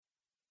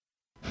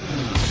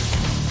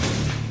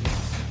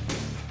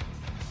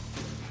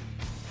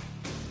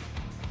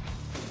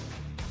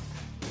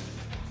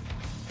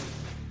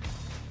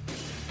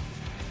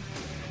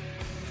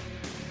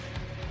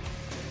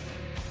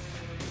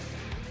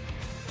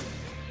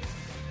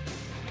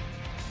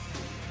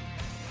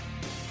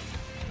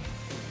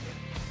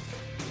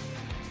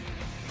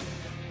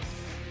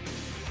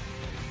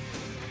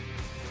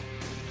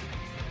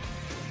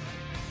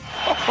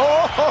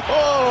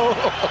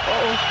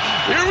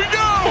Here we go!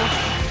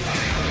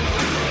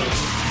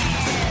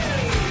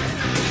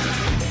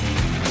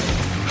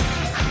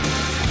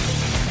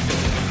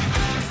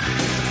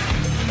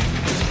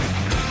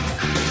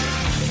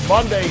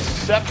 Monday,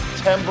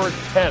 September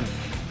 10th,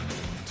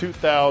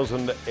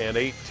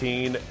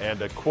 2018, and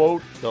to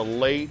quote the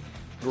late,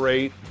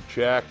 great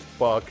Jack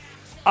Buck,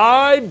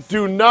 I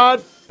do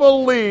not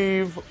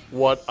believe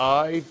what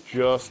I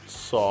just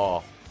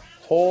saw.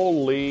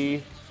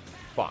 Holy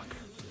fuck.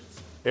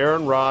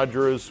 Aaron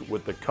Rodgers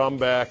with the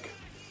comeback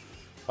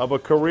of a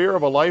career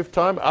of a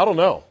lifetime? I don't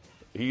know.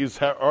 He's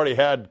already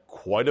had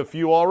quite a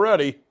few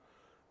already.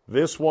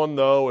 This one,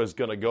 though, is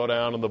going to go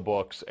down in the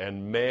books,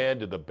 and man,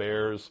 did the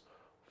Bears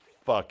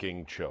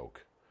fucking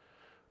choke.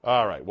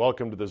 All right,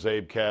 welcome to the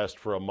Zabecast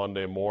for a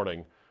Monday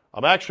morning.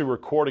 I'm actually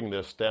recording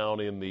this down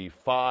in the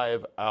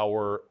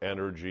 5-Hour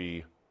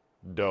Energy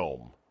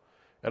Dome.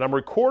 And I'm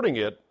recording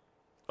it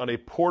on a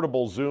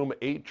portable Zoom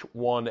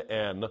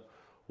H1N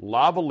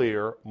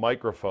lavalier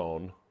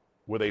microphone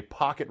with a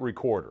pocket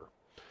recorder.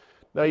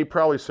 Now, you're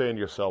probably saying to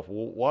yourself,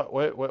 well,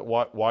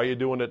 why are you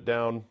doing it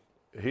down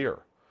here?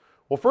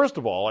 Well, first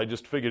of all, I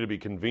just figured it'd be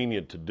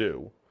convenient to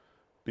do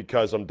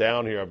because I'm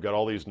down here. I've got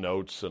all these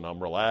notes, and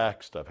I'm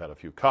relaxed. I've had a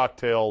few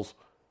cocktails,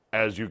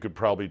 as you could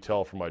probably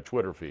tell from my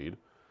Twitter feed.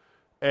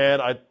 And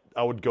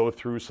I would go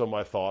through some of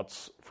my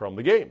thoughts from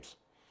the games.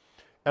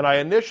 And I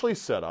initially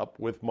set up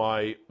with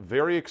my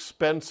very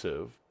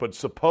expensive, but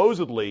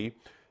supposedly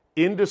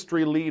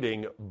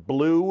industry-leading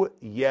Blue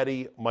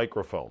Yeti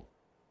microphone.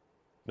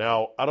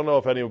 Now, I don't know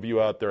if any of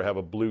you out there have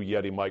a Blue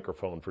Yeti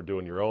microphone for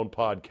doing your own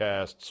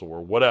podcasts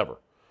or whatever.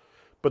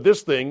 But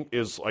this thing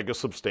is like a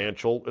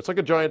substantial, it's like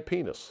a giant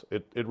penis.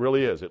 It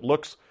really is. It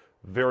looks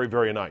very,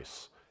 very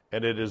nice.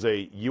 And it is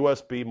a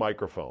USB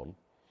microphone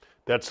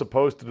that's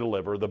supposed to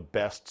deliver the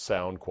best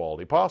sound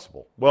quality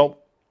possible. Well,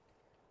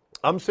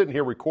 I'm sitting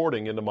here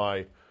recording into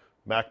my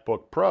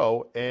MacBook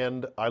Pro,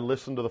 and I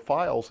listen to the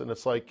files, and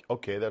it's like,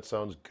 okay, that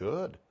sounds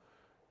good.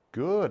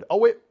 Good. Oh,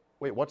 wait,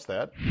 what's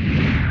that?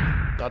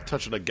 Not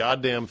touching a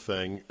goddamn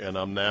thing, and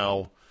I'm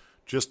now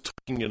just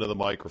talking into the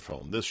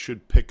microphone. This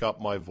should pick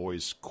up my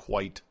voice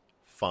quite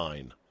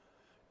fine.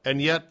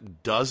 And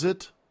yet, does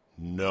it?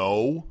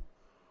 No.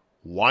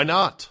 Why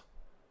not?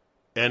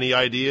 Any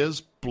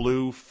ideas?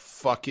 Blue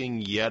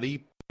fucking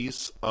Yeti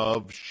piece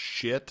of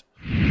shit.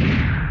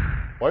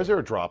 Why is there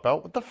a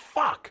dropout? What the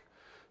fuck?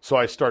 So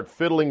I start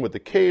fiddling with the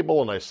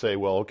cable, and I say,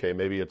 well, okay,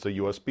 maybe it's a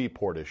USB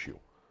port issue.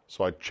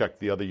 So I check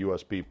the other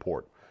USB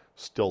port.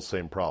 Still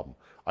same problem.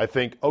 I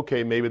think,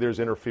 okay, maybe there's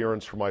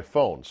interference from my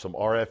phone. Some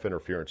RF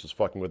interference is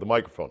fucking with the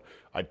microphone.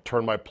 I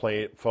turn my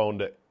phone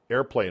to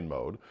airplane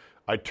mode.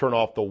 I turn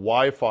off the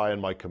Wi-Fi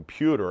on my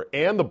computer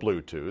and the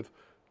Bluetooth.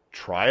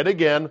 Try it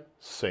again.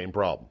 Same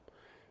problem.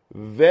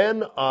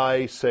 Then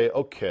I say,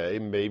 okay,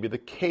 maybe the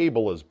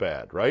cable is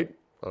bad, right?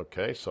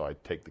 Okay, so I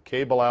take the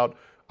cable out.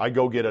 I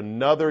go get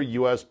another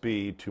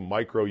USB to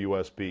micro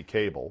USB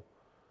cable,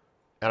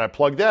 and I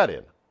plug that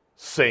in.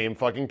 Same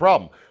fucking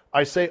problem.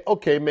 I say,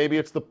 okay, maybe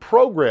it's the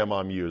program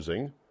I'm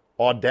using,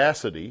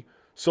 Audacity,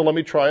 so let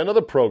me try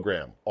another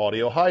program,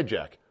 Audio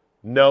Hijack.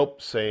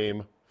 Nope,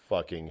 same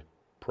fucking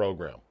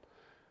program.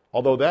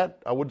 Although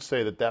that, I would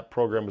say that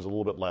program is a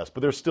little bit less,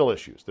 but there's still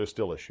issues.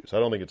 I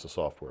don't think it's a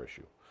software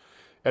issue.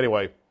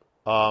 Anyway,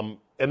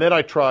 and then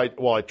I tried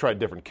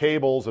different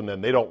cables, and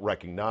then they don't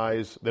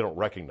recognize the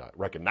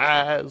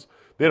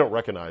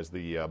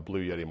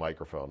Blue Yeti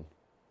microphone.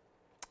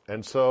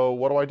 And so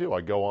what do?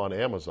 I go on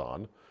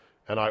Amazon,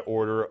 and I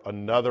order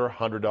another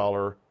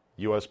 $100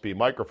 USB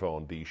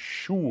microphone, the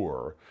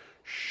Shure,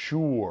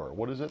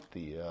 what is it?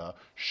 The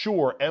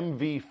Shure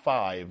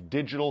MV5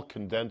 digital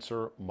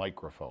condenser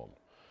microphone.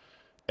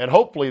 And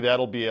hopefully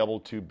that'll be able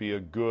to be a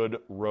good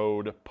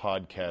road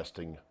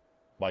podcasting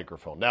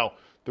microphone. Now,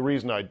 the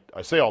reason I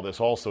say all this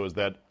also is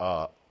that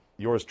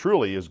yours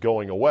truly is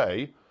going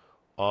away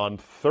on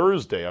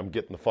Thursday. I'm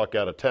getting the fuck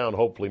out of town,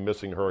 hopefully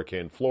missing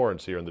Hurricane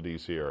Florence here in the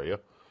D.C. area.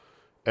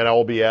 And I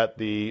will be at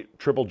the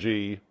Triple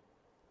G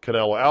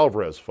Canelo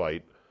Alvarez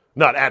fight.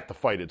 Not at the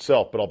fight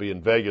itself, but I'll be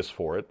in Vegas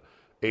for it.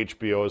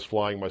 HBO is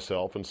flying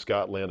myself and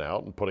Scott Lynn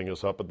out and putting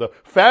us up at the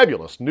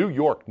fabulous New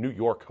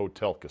York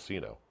Hotel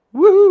Casino.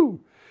 Woohoo!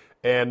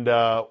 And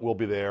we'll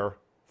be there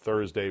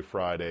Thursday,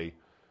 Friday,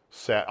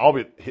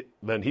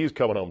 then he's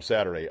coming home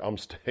Saturday. I'm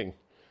staying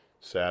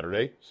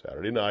Saturday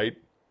night,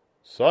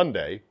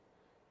 Sunday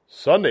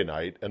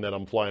night, and then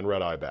I'm flying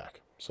red-eye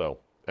back. So,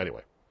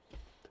 anyway.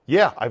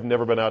 Yeah, I've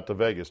never been out to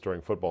Vegas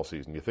during football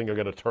season. You think I'm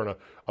going to turn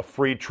a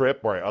free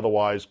trip where I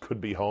otherwise could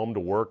be home to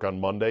work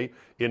on Monday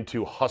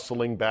into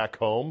hustling back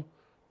home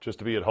just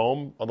to be at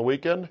home on the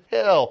weekend?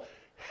 Hell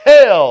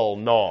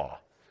no. All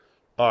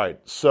right,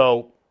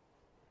 so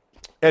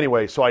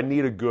anyway, so I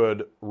need a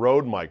good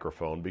road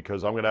microphone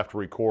because I'm going to have to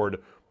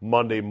record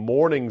Monday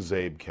morning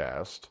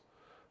Zabecast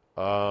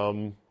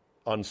on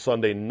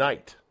Sunday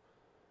night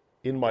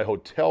in my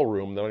hotel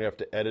room. Then I'm going to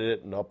have to edit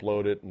it and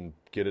upload it and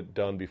get it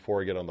done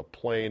before I get on the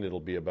plane. It'll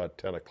be about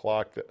 10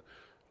 o'clock.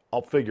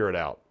 I'll figure it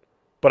out.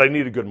 But I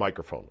need a good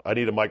microphone. I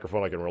need a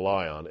microphone I can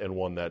rely on and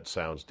one that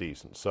sounds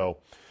decent. So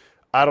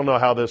I don't know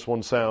how this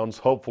one sounds.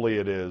 Hopefully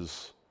it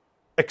is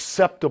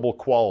acceptable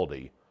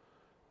quality.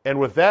 And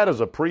with that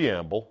as a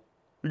preamble,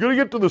 you're going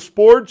to get to the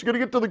sports? You're going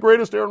to get to the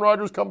greatest Aaron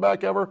Rodgers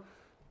comeback ever?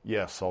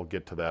 Yes, I'll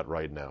get to that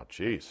right now.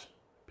 Jeez,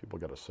 people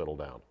got to settle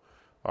down.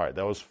 All right,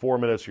 that was 4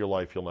 minutes of your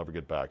life you'll never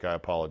get back. I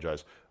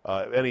apologize.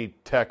 Any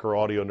tech or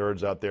audio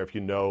nerds out there, if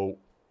you know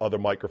other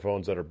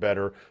microphones that are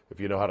better, if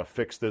you know how to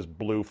fix this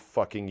blue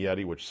fucking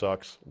Yeti, which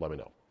sucks, let me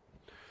know.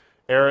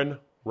 Aaron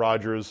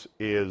Rodgers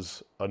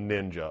is a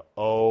ninja.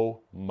 Oh,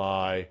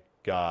 my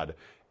God.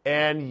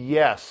 And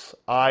yes,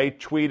 I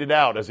tweeted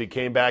out as he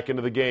came back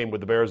into the game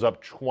with the Bears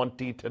up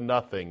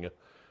 20-0.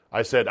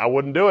 I said, I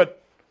wouldn't do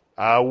it.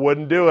 I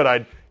wouldn't do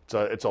it.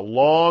 It's a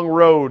long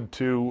road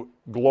to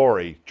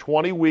glory.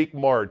 20-week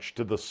march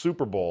to the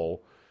Super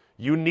Bowl.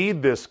 You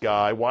need this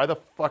guy. Why the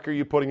fuck are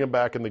you putting him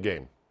back in the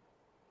game?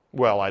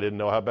 Well, I didn't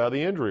know how bad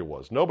the injury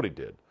was. Nobody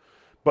did.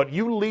 But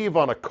you leave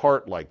on a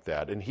cart like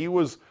that, and he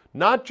was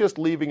not just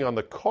leaving on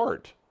the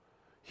cart.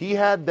 He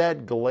had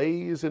that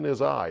glaze in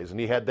his eyes, and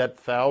he had that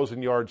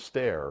 1,000-yard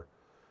stare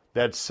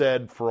that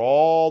said, for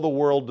all the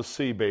world to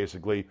see,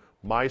 basically,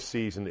 my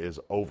season is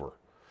over.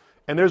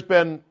 And there's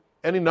been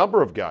any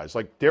number of guys,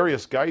 like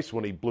Darius Geis,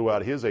 when he blew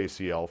out his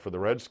ACL for the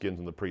Redskins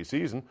in the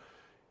preseason,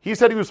 he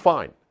said he was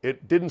fine.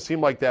 It didn't seem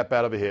like that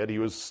bad of a hit. He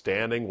was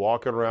standing,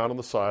 walking around on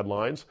the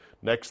sidelines.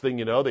 Next thing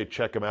you know, they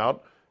check him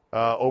out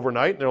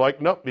overnight, and they're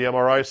like, nope, the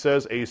MRI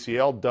says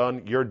ACL,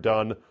 done, you're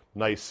done,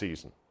 nice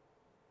season.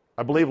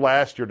 I believe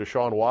last year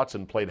Deshaun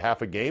Watson played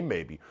half a game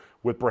maybe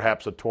with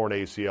perhaps a torn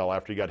ACL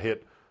after he got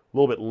hit a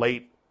little bit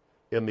late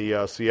in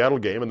the Seattle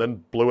game and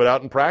then blew it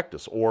out in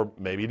practice, or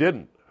maybe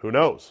didn't. Who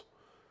knows?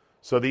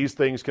 So these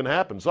things can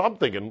happen. So I'm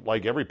thinking,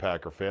 like every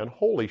Packer fan,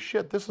 holy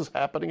shit, this is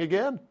happening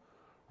again.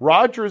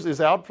 Rodgers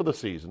is out for the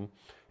season,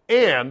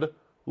 and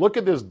look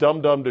at this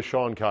dum-dum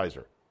Deshaun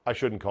Kaiser. I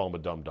shouldn't call him a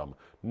dum-dum.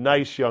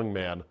 Nice young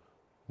man,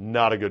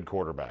 not a good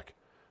quarterback.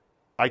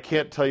 I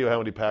can't tell you how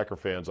many Packer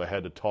fans I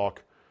had to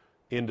talk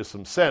into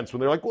some sense when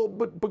they're like, well,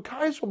 but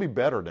Kaiser will be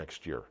better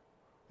next year.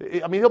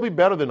 I mean, he'll be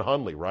better than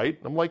Hundley, right?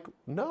 I'm like,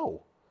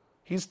 no,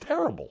 he's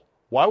terrible.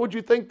 Why would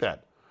you think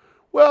that?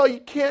 Well,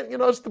 you can't,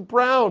 it's the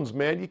Browns,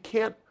 man. You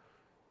can't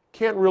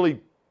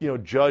really,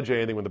 judge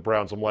anything with the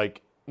Browns. I'm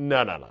like,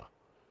 no.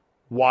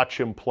 Watch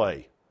him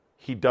play.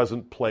 He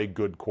doesn't play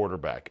good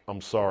quarterback. I'm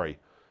sorry.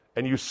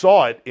 And you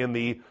saw it in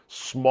the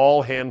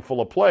small handful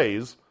of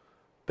plays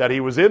that he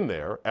was in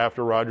there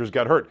after Rodgers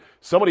got hurt.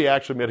 Somebody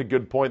actually made a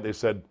good point. They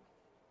said,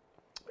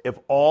 if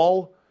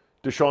all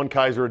Deshaun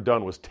Kaiser had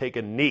done was take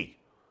a knee,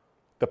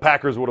 the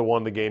Packers would have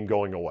won the game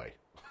going away.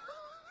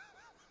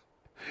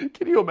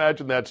 Can you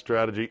imagine that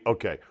strategy?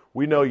 Okay,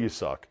 we know you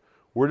suck.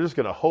 We're just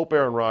going to hope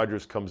Aaron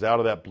Rodgers comes out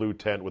of that blue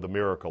tent with a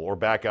miracle or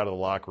back out of the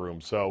locker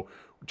room. So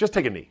just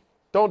take a knee.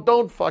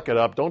 Don't fuck it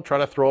up. Don't try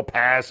to throw a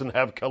pass and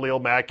have Khalil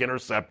Mack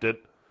intercept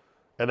it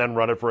and then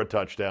run it for a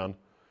touchdown.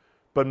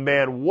 But,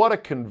 man, what a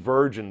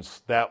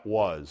convergence that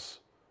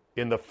was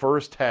in the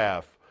first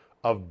half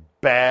of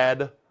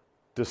bad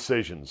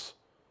decisions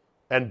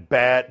and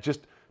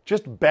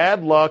just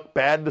bad luck,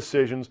 bad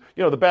decisions.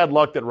 The bad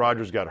luck that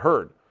Rodgers got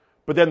hurt.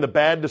 But then the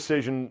bad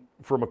decision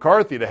for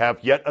McCarthy to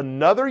have yet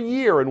another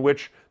year in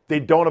which they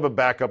don't have a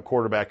backup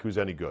quarterback who's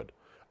any good.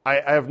 I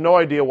have no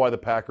idea why the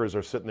Packers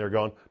are sitting there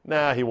going,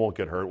 nah, he won't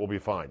get hurt. We'll be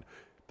fine.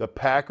 The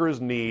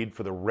Packers need,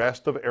 for the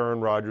rest of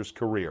Aaron Rodgers'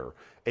 career,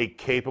 a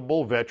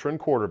capable veteran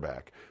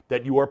quarterback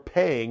that you are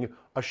paying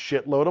a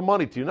shitload of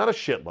money to. Not a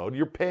shitload.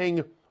 You're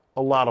paying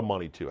a lot of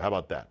money to. How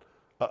about that?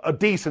 A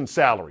decent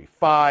salary,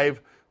 $5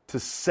 to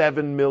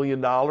 $7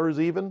 million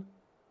even,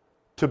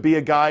 to be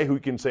a guy who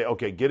can say,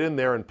 okay, get in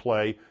there and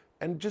play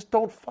and just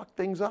don't fuck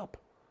things up.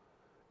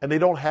 And they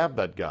don't have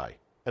that guy.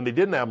 And they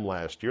didn't have him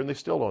last year, and they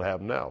still don't have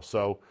him now.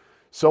 So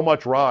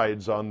much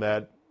rides on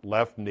that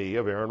left knee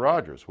of Aaron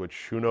Rodgers,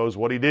 which who knows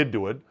what he did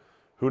to it.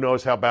 Who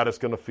knows how bad it's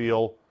going to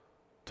feel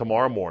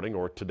tomorrow morning,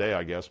 or today,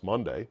 I guess,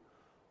 Monday.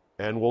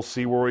 And we'll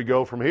see where we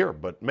go from here.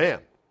 But, man,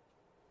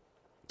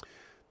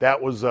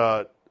 that was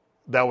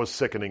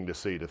sickening to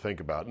see, to think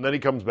about. And then he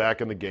comes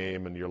back in the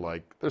game, and you're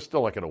like, they're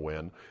still not going to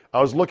win.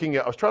 I was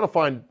trying to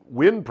find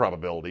win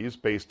probabilities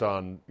based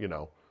on,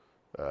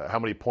 how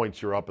many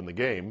points you're up in the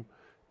game.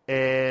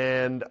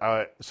 And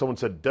someone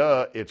said,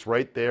 duh, it's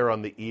right there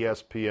on the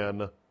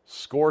ESPN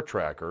score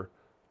tracker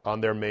on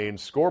their main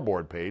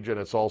scoreboard page, and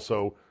it's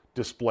also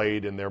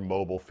displayed in their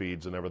mobile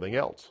feeds and everything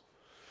else.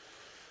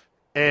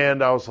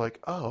 And I was like,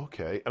 oh,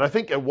 okay. And I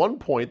think at one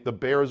point the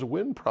Bears'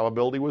 win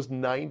probability was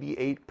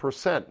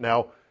 98%.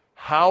 Now,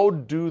 how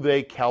do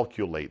they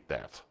calculate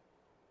that?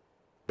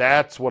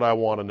 That's what I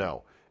want to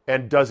know.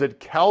 And does it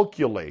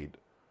calculate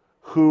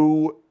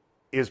who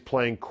is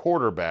playing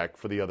quarterback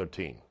for the other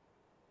team?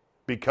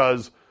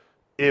 Because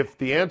if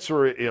the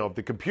answer, if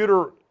the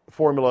computer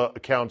formula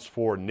accounts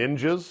for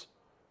ninjas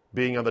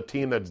being on the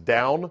team that's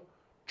down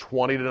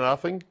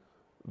 20-0,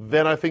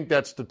 then I think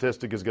that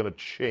statistic is going to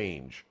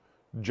change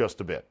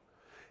just a bit.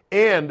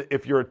 And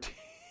if you're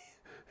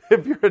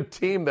a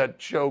team that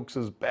chokes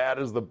as bad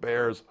as the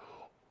Bears,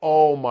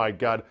 Oh, my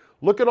God.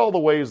 Look at all the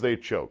ways they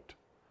choked.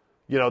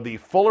 The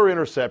Fuller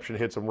interception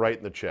hits him right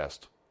in the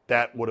chest.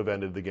 That would have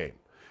ended the game.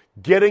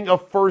 Getting a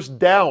first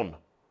down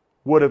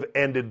would have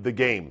ended the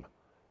game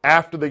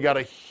after they got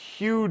a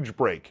huge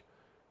break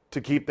to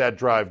keep that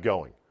drive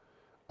going.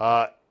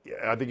 I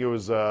think it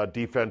was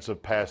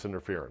defensive pass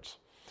interference.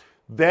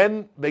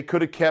 Then they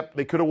could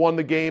have won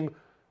the game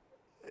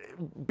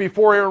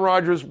before Aaron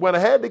Rodgers went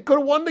ahead. They could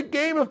have won the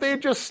game if they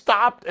had just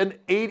stopped an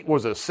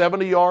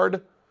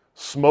 70-yard,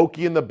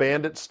 Smokey and the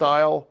Bandit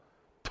style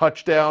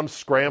touchdown,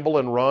 scramble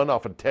and run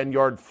off a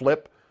 10-yard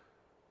flip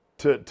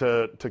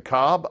to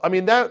Cobb. I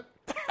mean, that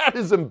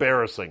is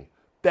embarrassing.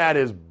 That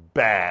is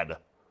bad,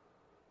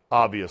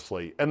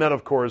 obviously. And then,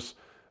 of course,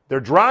 they're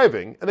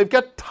driving, and they've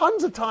got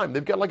tons of time.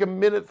 They've got like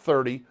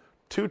 1:30,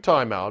 2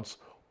 timeouts.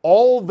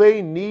 All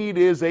they need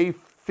is a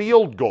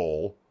field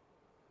goal,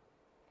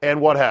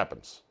 and what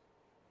happens?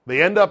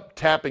 They end up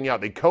tapping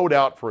out. They code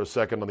out for a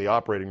second on the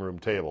operating room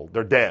table.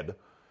 They're dead,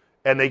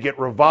 and they get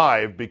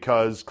revived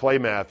because Clay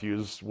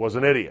Matthews was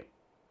an idiot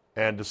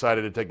and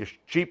decided to take a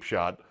cheap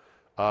shot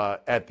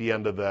at the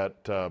end of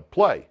that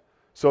play.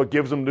 So it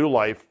gives them new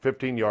life,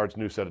 15 yards,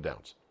 new set of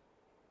downs.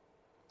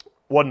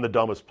 Wasn't the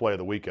dumbest play of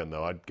the weekend,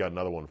 though. I've got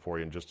another one for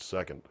you in just a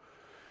second.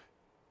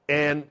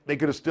 And they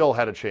could have still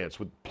had a chance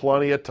with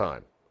plenty of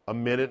time.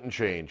 1 minute and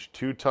change,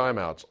 2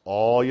 timeouts.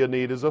 All you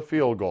need is a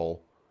field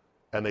goal,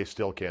 and they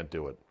still can't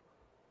do it.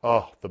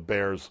 Oh, the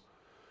Bears.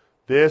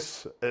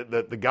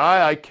 The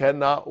guy I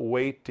cannot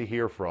wait to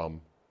hear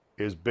from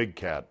is Big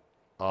Cat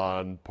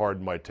on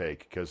Pardon My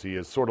Take, because he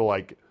is sort of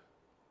like,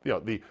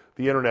 the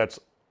Internet's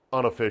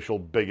unofficial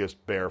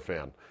biggest Bear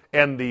fan,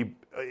 and the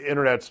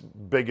Internet's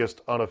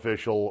biggest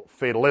unofficial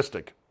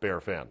fatalistic Bear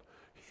fan.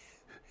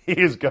 He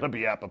is going to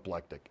be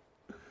apoplectic.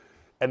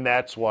 And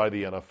that's why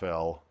the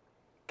NFL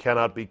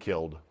cannot be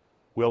killed,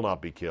 will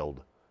not be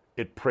killed.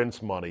 It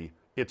prints money.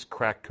 It's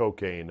crack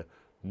cocaine.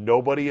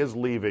 Nobody is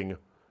leaving.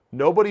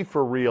 Nobody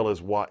for real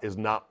is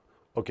not.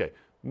 Okay,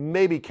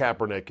 maybe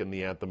Kaepernick and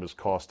the anthem is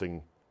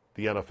costing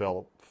the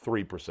NFL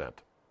 3%.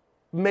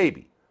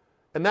 Maybe.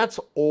 And that's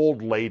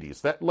old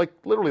ladies. That's like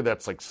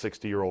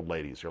 60-year-old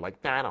ladies. You're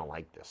like, I don't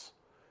like this.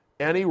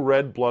 Any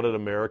red-blooded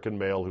American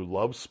male who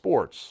loves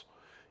sports,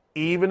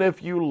 even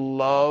if you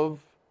love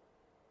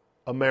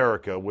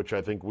America, which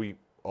I think we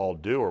all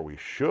do, or we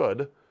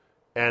should,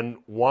 and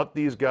want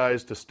these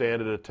guys to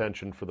stand at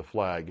attention for the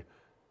flag,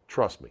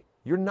 trust me,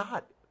 you're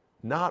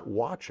not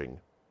watching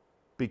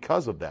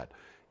because of that.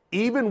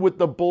 Even with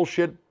the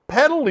bullshit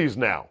penalties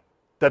now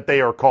that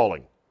they are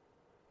calling,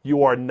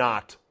 you are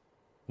not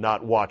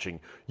watching.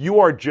 You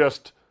are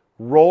just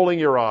rolling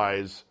your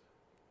eyes,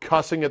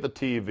 cussing at the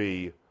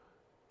TV,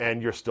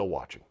 and you're still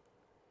watching.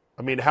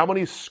 I mean, how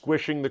many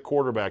squishing the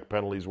quarterback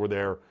penalties were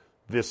there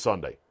this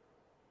Sunday?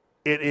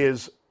 It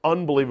is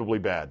unbelievably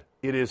bad.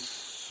 It is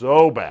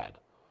so bad.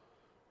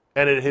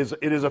 And it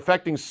is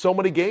affecting so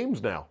many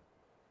games now.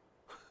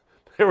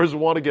 There was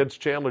one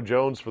against Chandler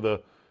Jones for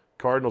the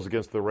Cardinals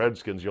against the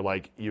Redskins. You're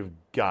like, you've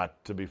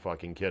got to be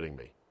fucking kidding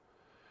me.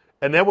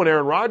 And then when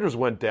Aaron Rodgers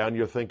went down,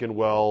 you're thinking,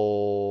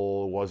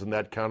 well, wasn't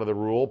that kind of the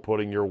rule,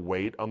 putting your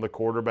weight on the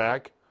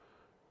quarterback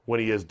when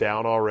he is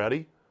down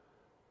already?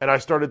 And I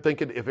started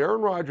thinking, if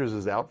Aaron Rodgers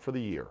is out for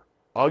the year,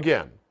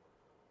 again,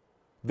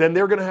 then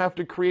they're going to have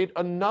to create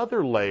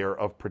another layer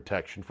of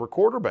protection for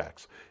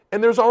quarterbacks.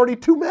 And there's already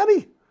too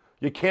many.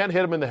 You can't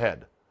hit him in the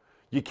head.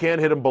 You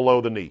can't hit him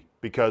below the knee,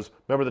 because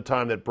remember the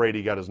time that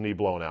Brady got his knee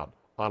blown out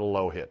on a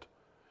low hit.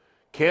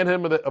 Can't hit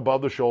him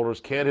above the shoulders,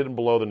 can't hit him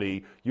below the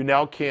knee. You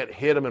now can't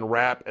hit him and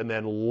wrap and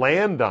then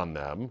land on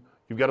them.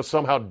 You've got to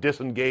somehow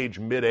disengage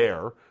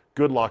midair.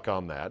 Good luck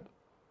on that.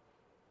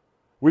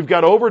 We've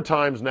got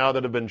overtimes now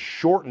that have been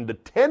shortened to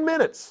 10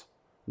 minutes.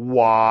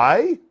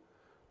 Why?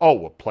 Oh,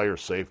 well, player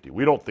safety.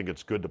 We don't think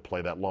it's good to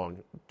play that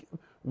long.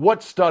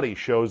 What study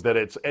shows that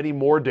it's any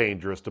more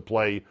dangerous to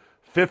play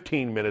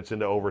 15 minutes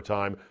into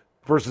overtime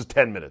versus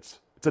 10 minutes?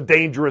 It's a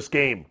dangerous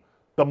game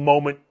the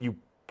moment you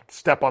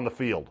step on the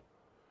field.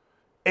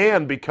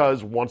 And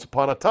because once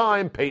upon a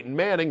time, Peyton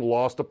Manning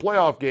lost a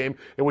playoff game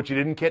in which he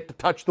didn't get to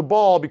touch the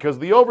ball because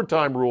of the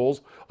overtime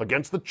rules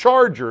against the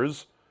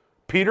Chargers,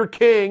 Peter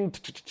King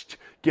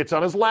gets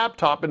on his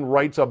laptop and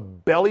writes a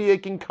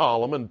belly-aching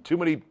column, and too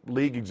many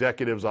league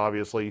executives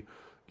obviously,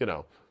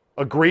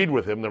 agreed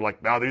with him. They're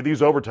like, now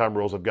these overtime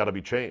rules have got to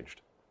be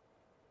changed.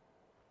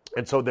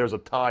 And so there's a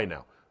tie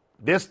now.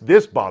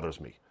 This bothers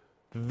me.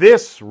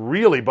 This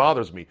really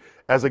bothers me.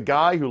 As a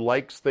guy who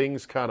likes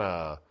things kind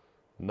of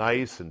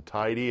nice and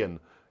tidy and,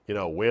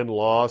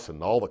 win-loss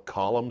and all the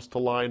columns to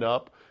line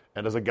up,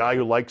 and as a guy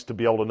who likes to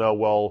be able to know,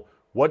 well,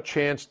 what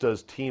chance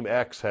does Team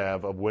X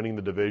have of winning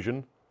the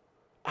division?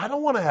 I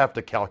don't want to have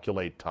to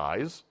calculate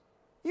ties.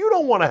 You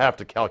don't want to have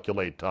to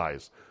calculate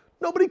ties.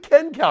 Nobody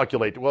can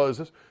calculate. Well,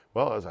 is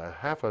a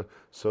half a,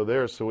 so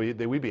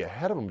we'd be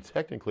ahead of them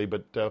technically,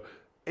 but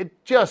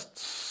it just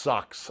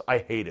sucks. I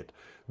hate it.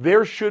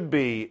 There should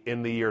be,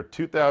 in the year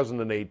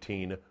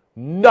 2018,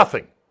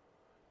 nothing,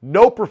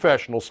 no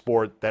professional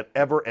sport that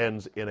ever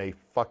ends in a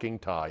fucking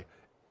tie,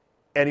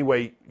 any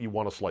way you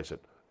want to slice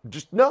it.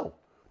 Just no.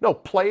 No,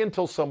 play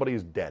until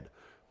somebody's dead.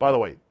 By the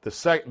way,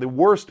 the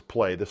worst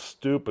play, the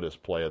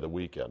stupidest play of the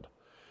weekend,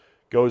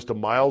 goes to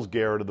Myles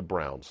Garrett of the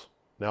Browns.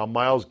 Now,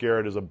 Myles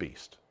Garrett is a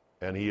beast,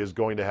 and he is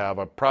going to have,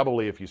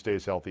 probably if he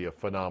stays healthy, a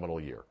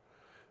phenomenal year.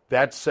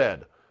 That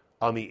said,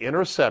 on the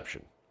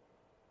interception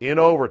in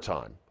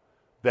overtime,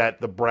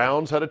 that the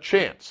Browns had a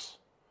chance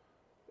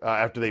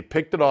after they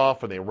picked it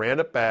off and they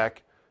ran it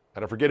back,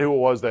 and I forget who it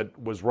was that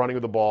was running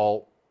with the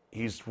ball.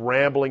 He's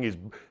rambling. He's,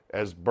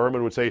 as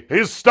Berman would say,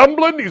 he's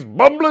stumbling. He's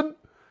bumbling.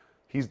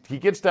 He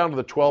gets down to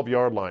the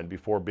 12-yard line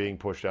before being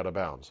pushed out of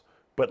bounds.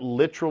 But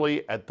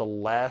literally at the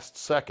last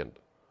second,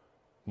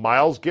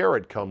 Myles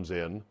Garrett comes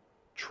in,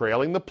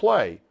 trailing the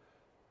play,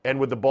 and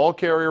with the ball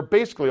carrier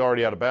basically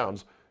already out of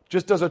bounds,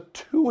 just does a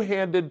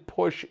two-handed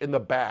push in the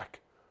back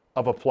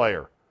of a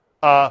player.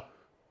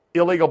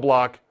 Illegal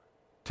block,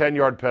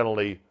 10-yard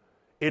penalty.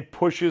 It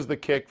pushes the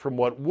kick from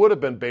what would have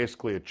been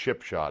basically a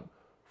chip shot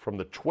from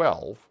the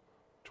 12,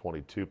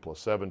 22 plus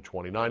 7,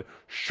 29,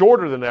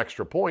 shorter than an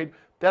extra point.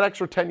 That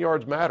extra 10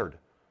 yards mattered.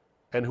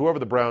 And whoever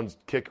the Browns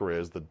kicker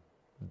is, the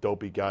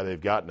dopey guy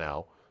they've got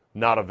now,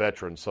 not a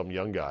veteran, some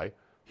young guy,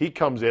 he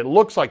comes in,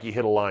 looks like he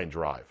hit a line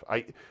drive.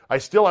 I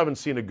still haven't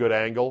seen a good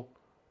angle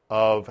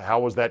of how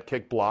was that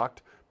kick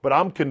blocked, but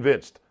I'm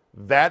convinced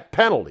that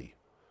penalty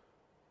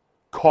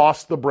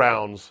cost the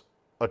Browns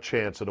a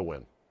chance at a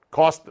win.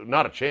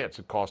 Not a chance,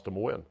 it cost them a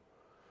win.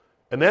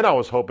 And then I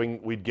was hoping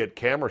we'd get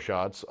camera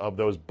shots of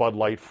those Bud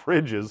Light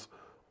fridges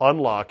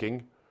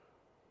unlocking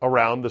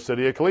around the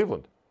city of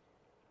Cleveland.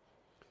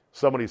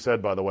 Somebody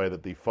said, by the way,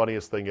 that the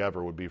funniest thing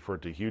ever would be for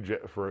Hugh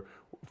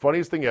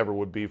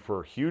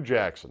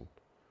Jackson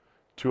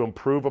to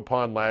improve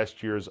upon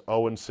last year's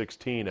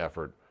 0-16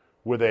 effort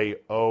with a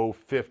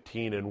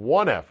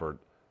 0-15-1 effort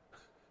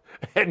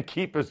and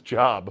keep his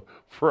job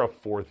for a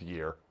fourth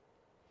year.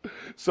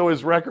 So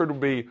his record would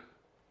be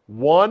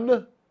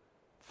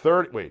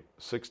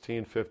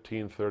 16,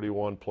 15,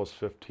 31 plus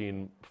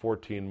 15,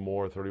 14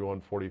 more,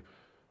 31, 40,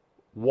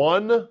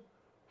 1,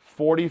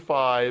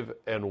 45,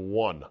 and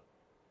 1.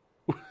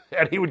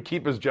 And he would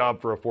keep his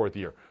job for a fourth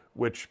year,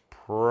 which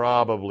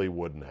probably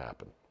wouldn't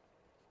happen.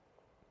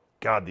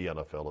 God, the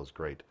NFL is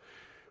great.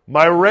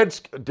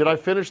 Did I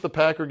finish the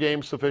Packer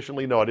game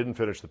sufficiently? No, I didn't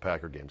finish the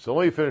Packer game. So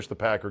let me finish the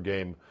Packer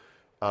game,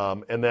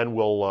 and then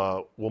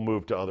we'll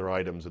move to other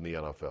items in the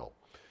NFL.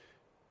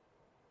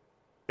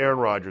 Aaron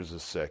Rodgers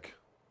is sick,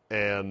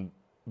 and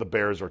the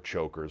Bears are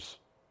chokers,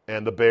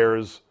 and the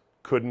Bears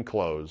couldn't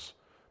close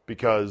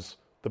because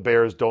the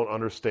Bears don't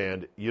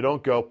understand. You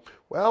don't go,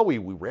 well, we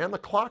ran the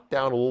clock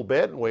down a little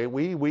bit, and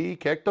we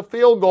kicked a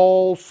field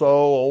goal,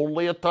 so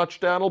only a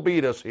touchdown will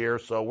beat us here,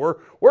 so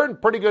we're in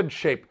pretty good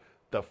shape.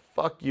 The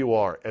fuck you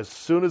are. As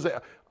soon as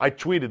I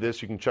tweeted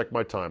this, you can check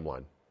my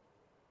timeline.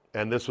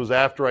 And this was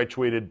after I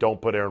tweeted,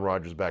 don't put Aaron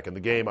Rodgers back in the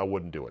game. I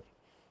wouldn't do it.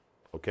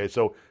 Okay,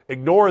 so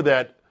ignore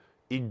that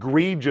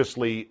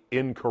egregiously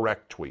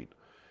incorrect tweet.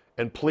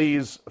 And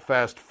please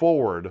fast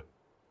forward.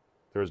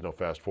 There is no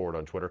fast forward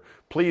on Twitter.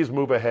 Please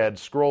move ahead,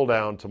 scroll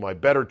down to my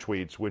better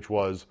tweets, which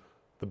was,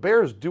 the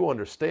Bears do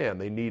understand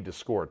they need to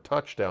score a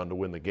touchdown to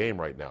win the game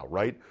right now,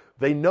 right?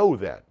 They know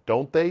that,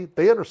 don't they?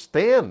 They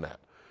understand that.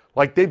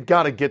 Like they've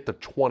got to get to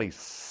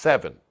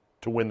 27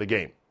 to win the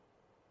game.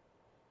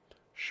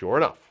 Sure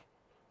enough,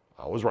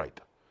 I was right.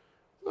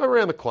 I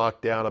ran the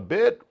clock down a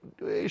bit.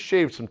 They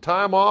shaved some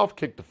time off,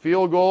 kicked the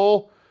field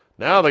goal.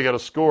 Now they got to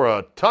score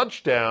a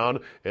touchdown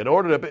in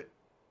order to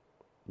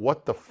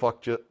What the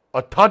fuck just...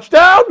 A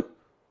touchdown?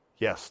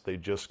 Yes, they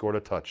just scored a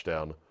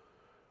touchdown.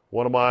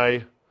 One of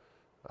my...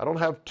 I don't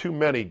have too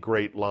many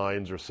great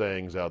lines or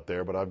sayings out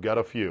there, but I've got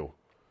a few.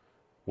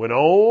 When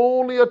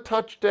only a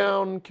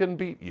touchdown can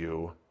beat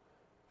you,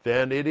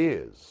 then it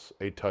is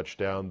a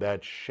touchdown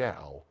that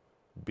shall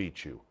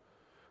beat you.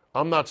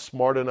 I'm not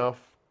smart enough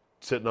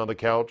sitting on the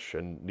couch,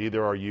 and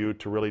neither are you,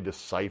 to really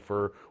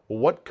decipher, well,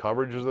 what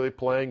coverages are they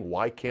playing?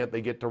 Why can't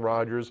they get to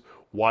Rodgers?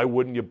 Why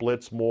wouldn't you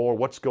blitz more?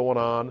 What's going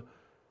on?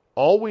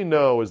 All we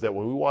know is that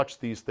when we watch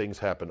these things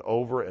happen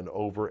over and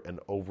over and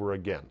over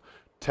again,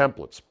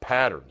 templates,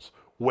 patterns,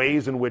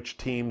 ways in which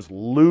teams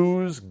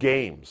lose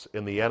games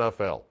in the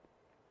NFL.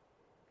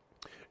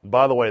 And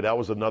by the way, that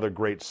was another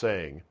great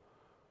saying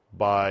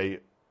by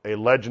a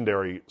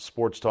legendary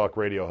sports talk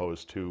radio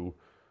host who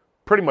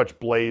pretty much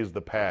blazed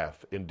the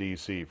path in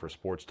D.C. for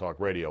sports talk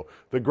radio,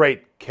 the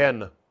great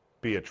Ken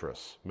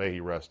Beatrice, may he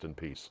rest in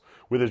peace,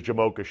 with his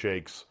Jamocha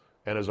shakes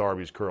and his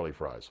Arby's curly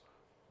fries.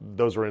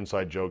 Those are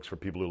inside jokes for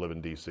people who live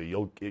in D.C.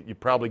 You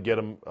probably get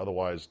them,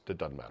 otherwise it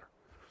doesn't matter.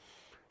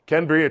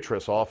 Ken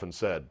Beatrice often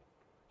said,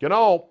 you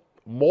know,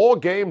 more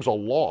games are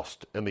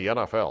lost in the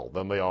NFL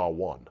than they are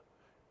won.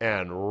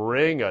 And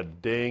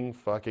ring-a-ding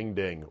fucking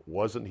ding.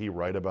 Wasn't he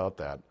right about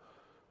that?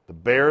 The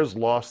Bears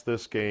lost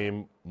this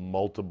game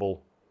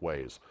multiple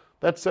ways.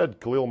 That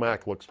said, Khalil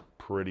Mack looks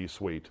pretty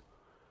sweet.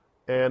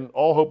 And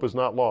all hope is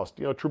not lost.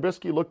 You know,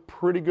 Trubisky looked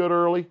pretty good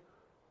early,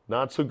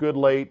 not so good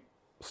late.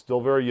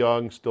 Still very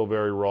young, still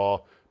very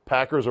raw.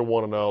 Packers are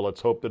 1-0. Let's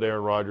hope that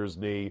Aaron Rodgers'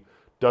 knee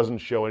doesn't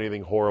show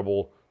anything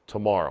horrible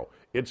tomorrow.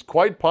 It's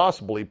quite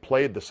possible he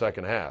played the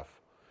second half,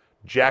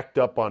 jacked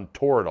up on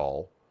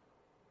Toradol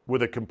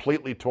with a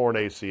completely torn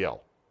ACL.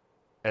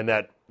 And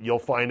that you'll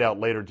find out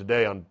later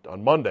today on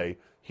Monday,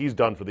 he's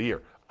done for the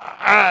year.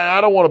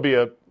 I don't want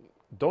to be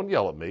don't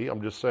yell at me.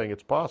 I'm just saying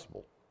it's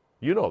possible.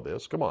 You know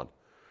this. Come on.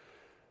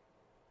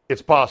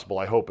 It's possible.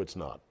 I hope it's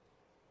not.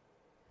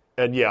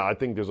 And yeah, I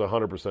think there's a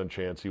 100%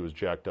 chance he was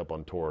jacked up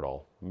on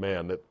Toradol.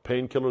 Man, the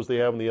painkillers they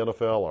have in the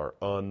NFL are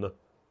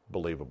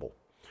unbelievable.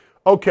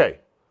 Okay,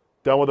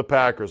 done with the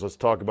Packers. Let's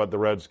talk about the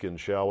Redskins,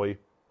 shall we?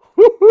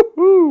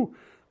 Woo-hoo-hoo.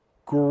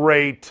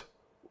 Great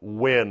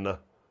win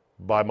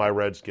by my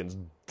Redskins.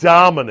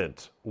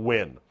 Dominant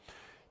win.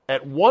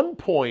 At one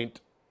point,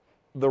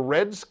 the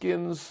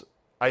Redskins,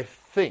 I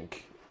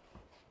think,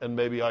 and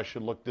maybe I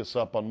should look this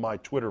up on my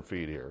Twitter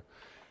feed here,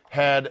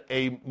 had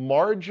a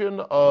margin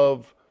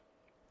of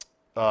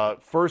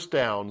first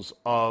downs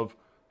of,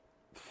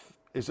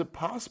 is it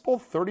possible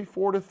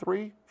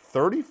 34-3?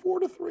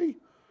 34-3?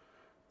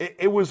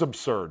 It was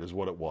absurd is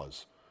what it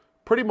was.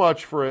 Pretty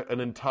much for an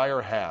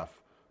entire half,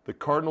 the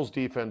Cardinals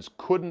defense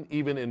couldn't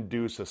even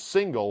induce a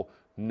single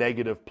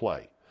negative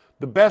play.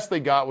 The best they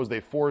got was they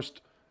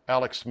forced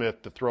Alex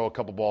Smith to throw a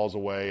couple balls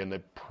away, and they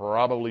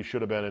probably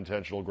should have been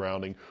intentional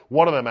grounding.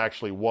 One of them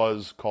actually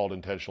was called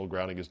intentional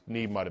grounding. His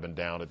knee might have been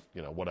down,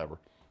 whatever.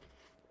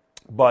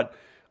 But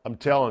I'm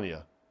telling you,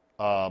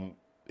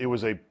 it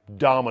was a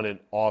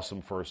dominant,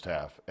 awesome first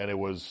half. And it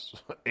was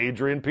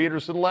Adrian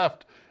Peterson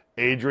left,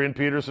 Adrian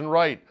Peterson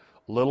right.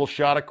 Little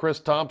shot of Chris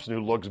Thompson,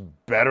 who looks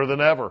better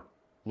than ever.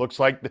 Looks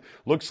like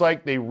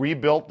they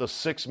rebuilt the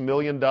 $6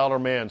 million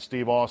man,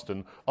 Steve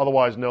Austin,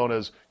 otherwise known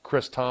as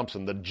Chris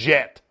Thompson, the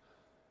Jet,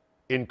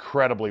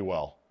 incredibly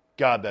well.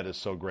 God, that is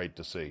so great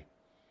to see.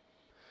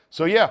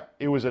 So, yeah,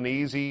 it was an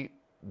easy,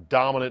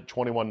 dominant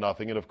 21-0.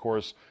 And, of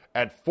course,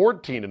 at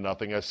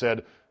 14-0, I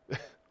said,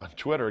 on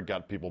Twitter, it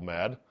got people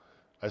mad.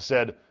 I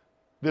said,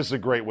 this is a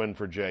great win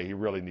for Jay. He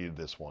really needed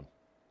this one.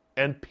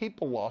 And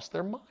people lost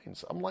their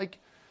minds. I'm like,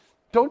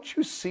 don't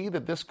you see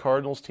that this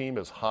Cardinals team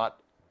is hot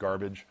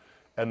garbage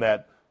and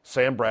that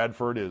Sam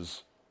Bradford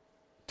is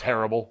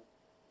terrible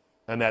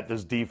and that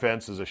this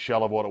defense is a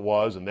shell of what it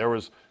was? And there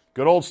was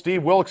good old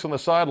Steve Wilkes on the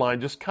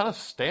sideline just kind of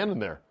standing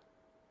there.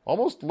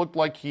 Almost looked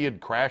like he had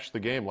crashed the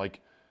game.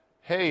 Like,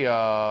 hey,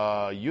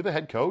 you the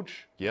head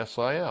coach? Yes,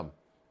 I am.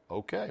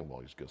 Okay,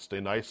 well, he's going to stay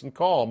nice and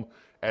calm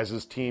as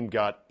his team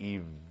got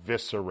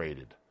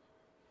eviscerated.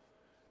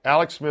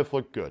 Alex Smith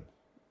looked good.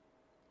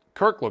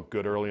 Kirk looked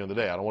good early in the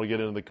day. I don't want to get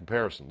into the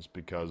comparisons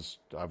because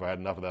I've had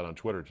enough of that on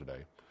Twitter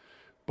today.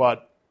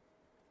 But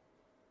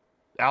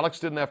Alex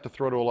didn't have to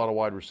throw to a lot of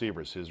wide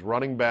receivers. His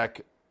running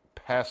back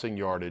passing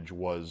yardage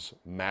was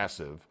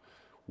massive.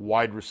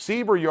 Wide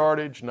receiver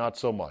yardage, not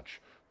so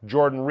much.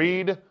 Jordan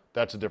Reed,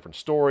 that's a different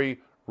story.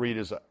 Reed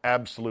is an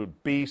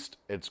absolute beast.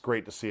 It's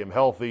great to see him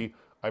healthy.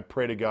 I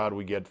pray to God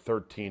we get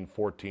 13,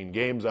 14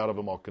 games out of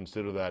him. I'll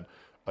consider that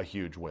a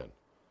huge win.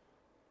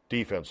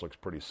 Defense looks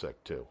pretty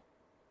sick, too.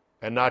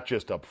 And not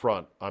just up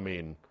front. I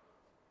mean,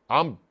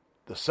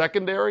 the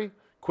secondary,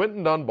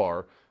 Quentin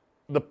Dunbar,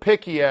 the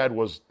pick he had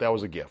was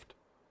a gift.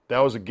 That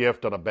was a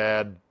gift on a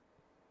bad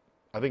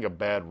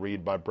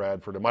read by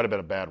Bradford. It might have been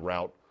a bad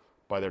route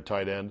by their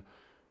tight end.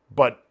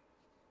 But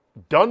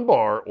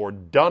Dunbar, or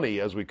Dunny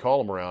as we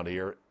call him around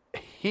here,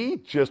 he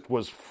just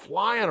was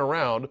flying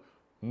around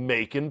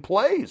making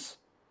plays.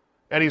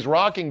 And he's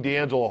rocking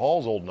D'Angelo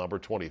Hall's old number,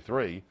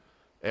 23,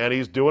 and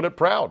he's doing it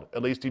proud.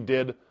 At least he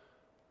did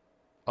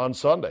on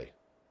Sunday.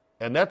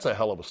 And that's a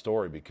hell of a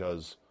story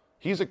because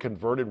he's a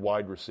converted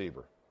wide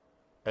receiver.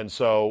 And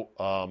so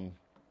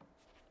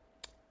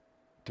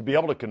to be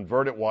able to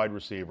convert at wide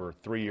receiver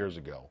 3 years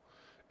ago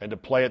and to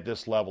play at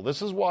this level,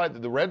 this is why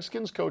the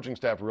Redskins coaching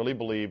staff really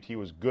believed he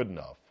was good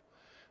enough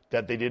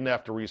that they didn't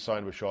have to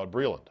re-sign Rashad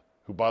Breeland,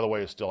 who, by the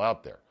way, is still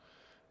out there.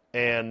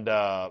 And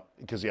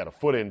because he had a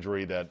foot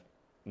injury that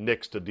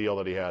nixed a deal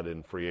that he had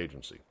in free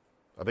agency,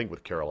 I think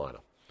with Carolina.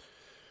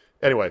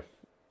 Anyway,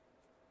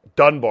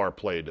 Dunbar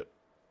played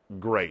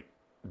great.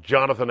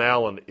 Jonathan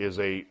Allen is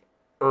a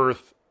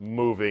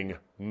earth-moving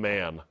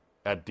man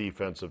at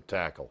defensive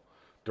tackle.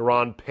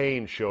 Deron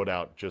Payne showed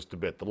out just a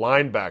bit. The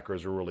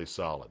linebackers are really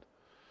solid.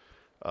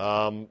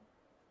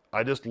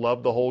 I just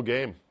loved the whole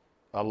game.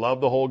 I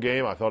loved the whole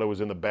game. I thought it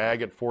was in the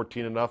bag at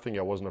 14-0.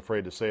 I wasn't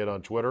afraid to say it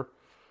on Twitter,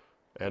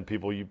 and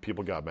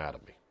people got mad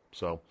at me.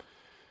 So,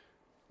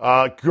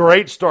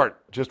 great start.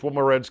 Just what my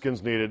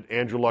Redskins needed.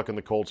 Andrew Luck and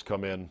the Colts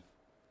come in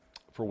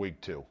for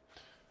Week 2.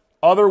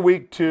 Other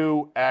Week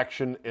 2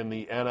 action in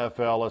the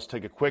NFL. Let's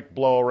take a quick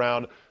blow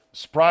around.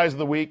 Surprise of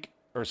the week,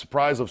 or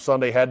surprise of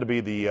Sunday, had to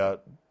be the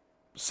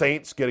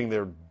Saints getting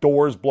their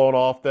doors blown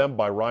off them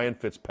by Ryan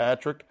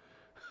Fitzpatrick.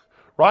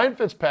 Ryan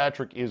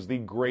Fitzpatrick is the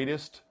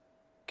greatest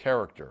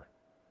character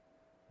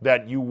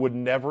that you would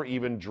never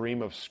even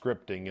dream of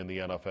scripting in the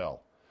NFL.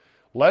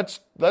 Let's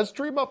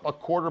dream up a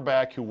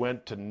quarterback who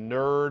went to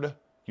Nerd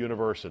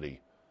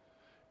University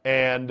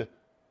and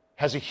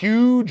has a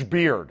huge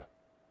beard.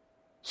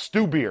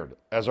 Stu Beard,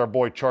 as our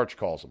boy Charch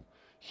calls him.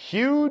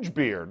 Huge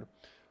beard,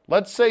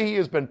 Let's say he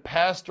has been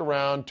passed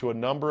around to a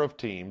number of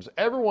teams.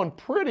 Everyone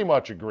pretty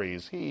much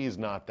agrees he's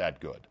not that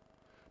good,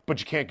 but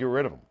you can't get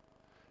rid of him.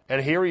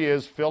 And here he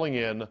is filling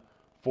in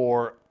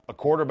for a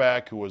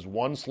quarterback who was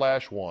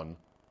 1/1,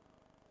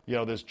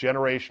 this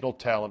generational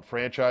talent,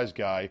 franchise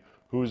guy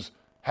who's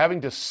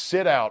having to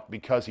sit out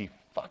because he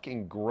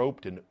fucking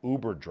groped an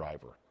Uber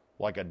driver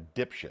like a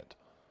dipshit.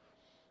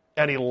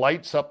 And he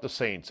lights up the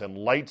Saints and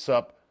lights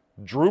up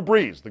Drew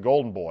Brees, the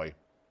golden boy,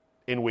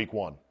 in week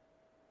 1.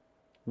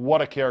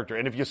 What a character.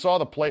 And if you saw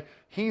the play,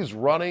 he's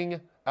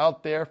running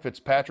out there,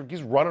 Fitzpatrick.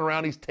 He's running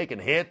around. He's taking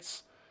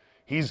hits.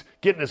 He's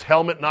getting his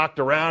helmet knocked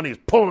around. He's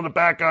pulling it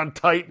back on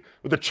tight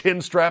with the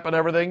chin strap and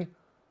everything.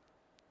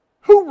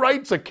 Who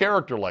writes a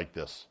character like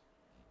this?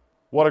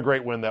 What a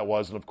great win that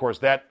was. And, of course,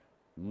 that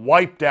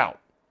wiped out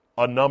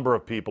a number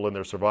of people in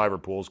their survivor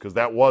pools because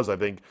that was, I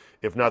think,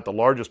 if not the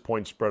largest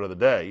point spread of the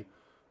day,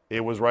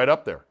 it was right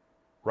up there.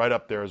 Right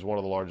up there as one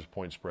of the largest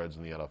point spreads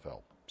in the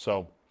NFL.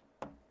 So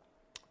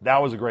that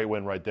was a great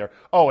win right there.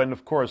 Oh, and,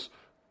 of course,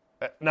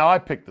 now I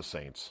picked the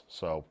Saints,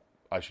 so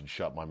I should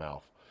shut my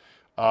mouth.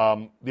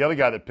 The other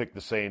guy that picked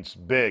the Saints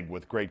big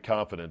with great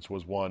confidence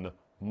was one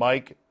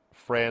Mike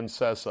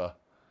Francesa.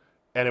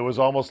 And it was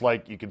almost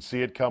like you could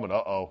see it coming.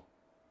 Uh-oh,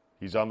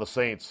 he's on the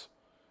Saints.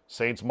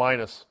 Saints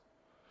minus.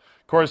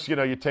 Of course,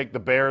 you take the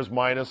Bears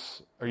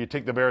minus, or you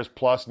take the Bears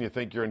plus, and you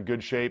think you're in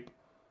good shape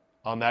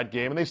on that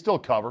game. And they still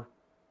cover,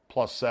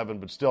 +7.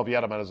 But still, if you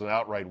had them as an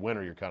outright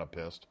winner, you're kind of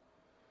pissed.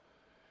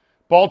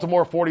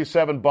 Baltimore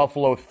 47,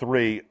 Buffalo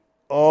 3.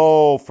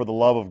 Oh, for the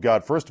love of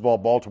God. First of all,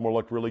 Baltimore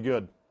looked really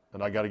good.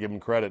 And I got to give them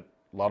credit.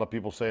 A lot of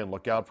people saying,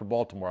 look out for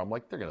Baltimore. I'm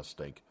like, they're going to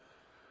stink.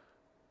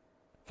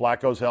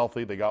 Flacco's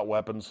healthy. They got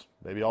weapons.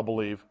 Maybe I'll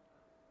believe.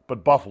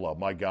 But Buffalo,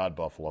 my God,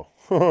 Buffalo.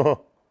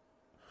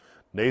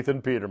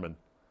 Nathan Peterman.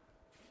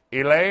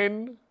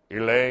 Elaine,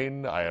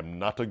 I am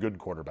not a good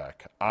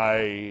quarterback.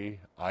 I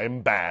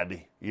am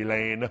bad,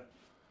 Elaine.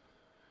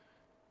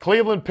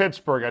 Cleveland,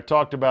 Pittsburgh, I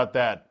talked about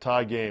that.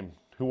 Tie game.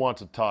 Who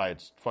wants a tie?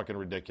 It's fucking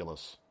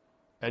ridiculous.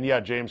 And yeah,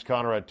 James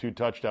Conner had 2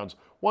 touchdowns.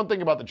 One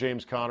thing about the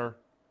James Conner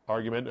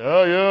argument,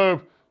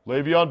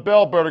 Le'Veon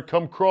Bell better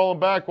come crawling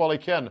back while he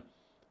can.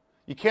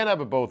 You can't have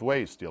it both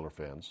ways, Steeler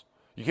fans.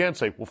 You can't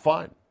say, well,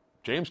 fine,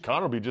 James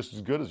Conner will be just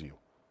as good as you.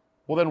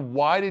 Well, then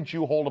why did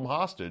you hold him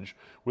hostage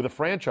with a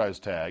franchise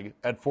tag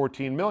at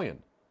 $14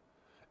 million?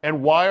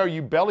 And why are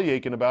you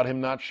bellyaching about him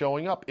not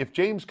showing up? If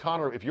James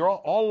Conner, if you're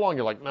all along,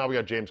 you're like, no, we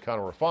got James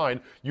Conner, we're fine,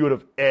 you would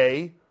have,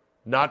 A,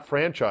 not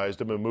franchised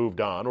him and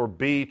moved on, or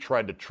B,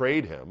 tried to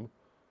trade him,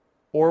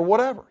 or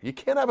whatever. You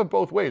can't have it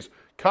both ways.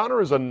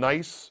 Conner is a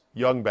nice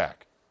young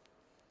back.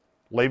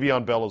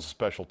 Le'Veon Bell is a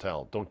special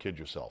talent. Don't kid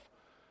yourself.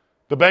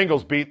 The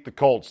Bengals beat the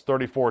Colts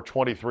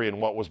 34-23 in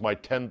what was my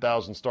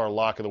 10,000-star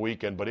lock of the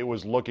weekend, but it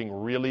was looking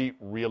really,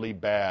 really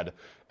bad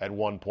at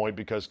one point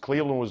because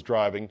Cleveland was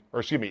driving,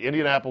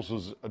 Indianapolis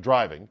was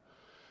driving,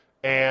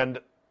 and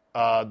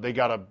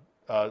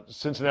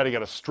Cincinnati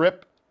got a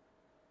strip,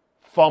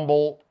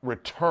 fumble,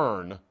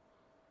 return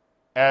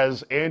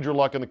as Andrew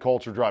Luck and the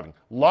Colts are driving.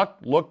 Luck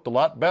looked a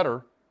lot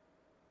better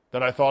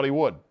than I thought he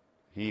would.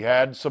 He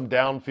had some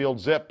downfield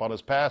zip on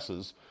his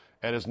passes,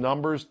 and his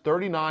numbers,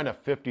 39 of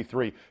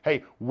 53.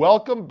 Hey,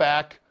 welcome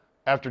back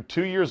after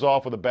 2 years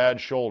off with a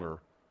bad shoulder.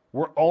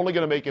 We're only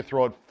going to make you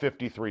throw it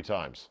 53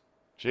 times.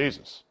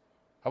 Jesus.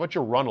 How about you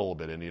run a little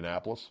bit,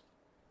 Indianapolis?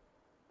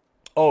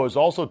 Oh, it was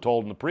also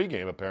told in the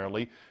pregame,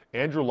 apparently,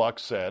 Andrew Luck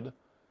said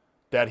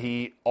that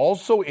he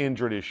also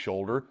injured his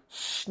shoulder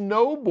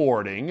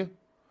snowboarding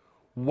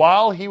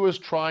while he was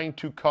trying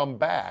to come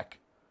back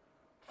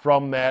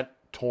from that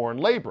torn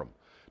labrum.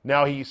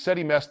 Now, he said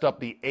he messed up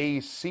the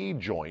AC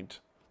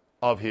joint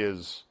of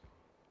his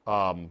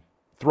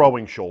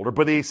throwing shoulder,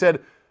 but he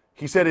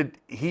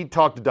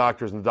talked to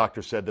doctors, and the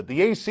doctor said that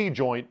the AC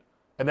joint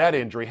and that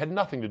injury had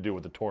nothing to do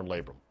with the torn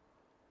labrum.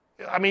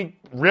 I mean,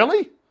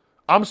 really?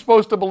 I'm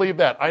supposed to believe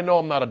that. I know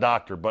I'm not a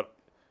doctor, but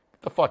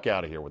get the fuck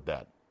out of here with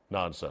that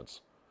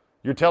nonsense.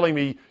 You're telling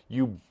me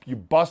you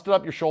busted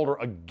up your shoulder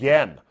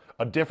again,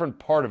 a different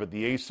part of it,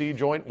 the AC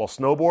joint, while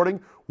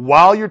snowboarding,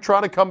 while you're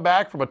trying to come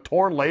back from a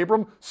torn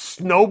labrum?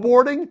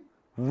 Snowboarding?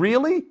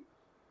 Really?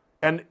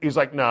 And he's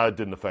like, no, it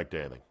didn't affect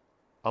anything.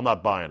 I'm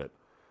not buying it.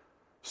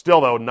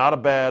 Still, though, not a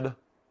bad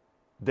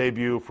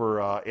debut for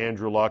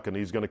Andrew Luck, and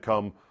he's going to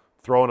come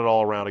throwing it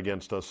all around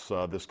against us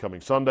this coming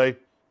Sunday,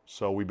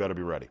 so we better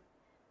be ready.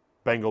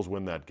 Bengals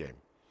win that game.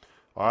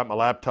 All right, my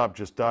laptop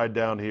just died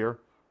down here.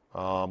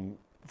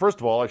 First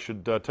of all, I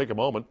should take a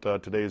moment.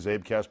 Today's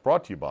Zabecast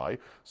brought to you by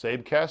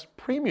Zabecast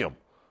Premium.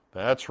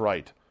 That's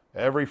right.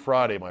 Every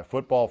Friday, my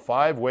Football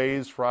 5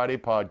 Ways Friday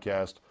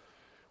podcast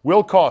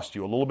will cost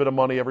you a little bit of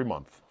money every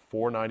month.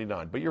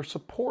 $4.99, but you're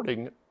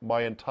supporting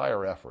my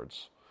entire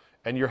efforts,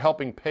 and you're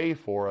helping pay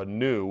for a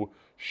new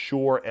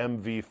Shure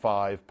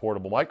MV5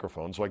 portable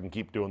microphone so I can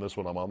keep doing this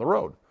when I'm on the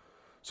road.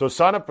 So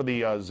sign up for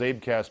the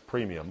Zabecast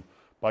Premium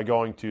by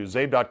going to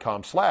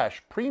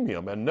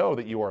zabe.com/premium and know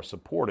that you are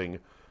supporting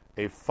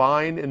a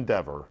fine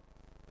endeavor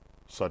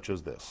such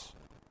as this.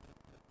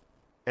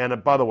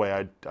 And by the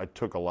way, I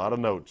took a lot of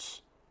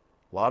notes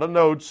A lot of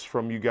notes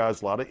from you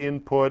guys, a lot of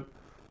input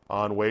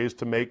on ways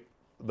to make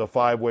the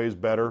 5 ways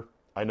better.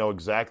 I know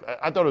exactly.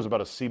 I thought it was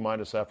about a C-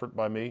 effort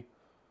by me.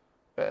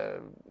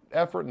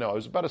 Effort? No, it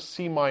was about a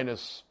C-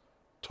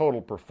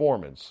 total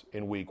performance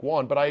in week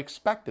 1, but I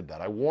expected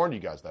that. I warned you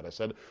guys that. I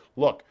said,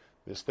 look,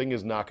 this thing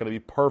is not going to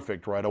be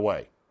perfect right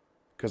away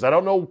because I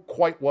don't know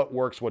quite what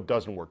works, what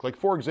doesn't work. Like,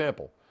 for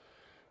example,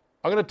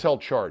 I'm going to tell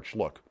Charge,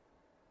 look,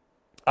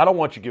 I don't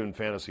want you giving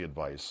fantasy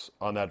advice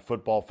on that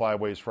football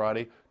 5 ways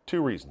Friday.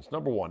 2 reasons.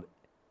 Number 1,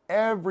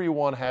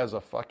 everyone has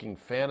a fucking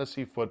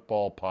fantasy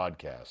football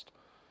podcast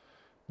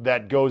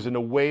that goes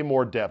into way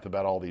more depth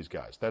about all these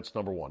guys. That's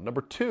number 1.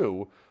 Number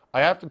 2,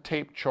 I have to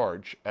tape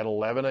Charge at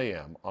 11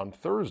 a.m. on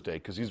Thursday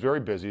because he's very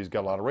busy. He's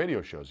got a lot of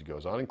radio shows he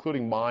goes on,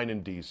 including mine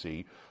in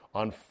D.C.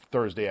 on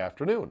Thursday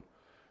afternoon.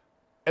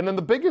 And then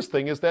the biggest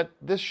thing is that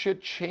this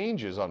shit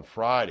changes on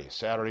Friday,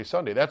 Saturday,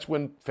 Sunday. That's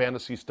when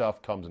fantasy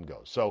stuff comes and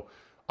goes. So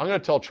I'm going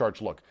to tell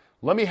Charge, look,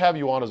 let me have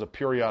you on as a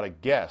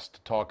periodic guest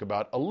to talk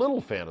about a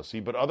little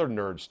fantasy, but other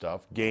nerd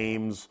stuff,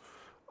 games,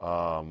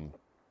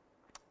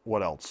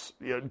 what else?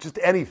 Just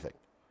anything.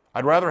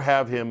 I'd rather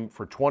have him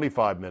for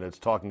 25 minutes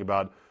talking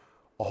about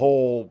a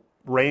whole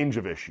range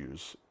of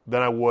issues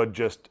than I would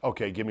just,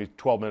 okay, give me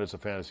 12 minutes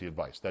of fantasy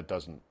advice. That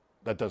doesn't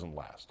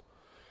last.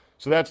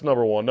 So that's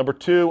number 1. Number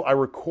 2, I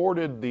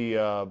recorded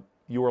the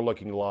You Are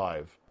Looking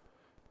Live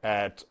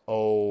at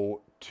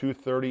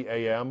 2:30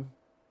 a.m.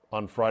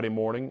 on Friday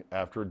morning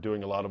after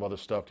doing a lot of other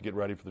stuff to get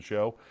ready for the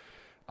show.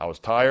 I was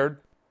tired.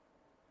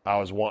 I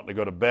was wanting to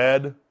go to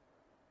bed.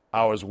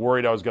 I was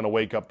worried I was going to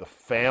wake up the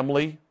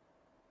family.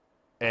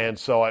 And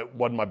so it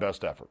wasn't my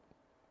best effort.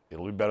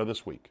 It'll be better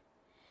this week.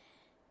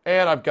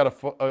 And I've got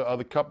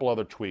a couple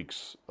other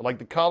tweaks. Like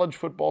the college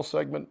football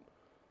segment.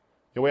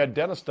 We had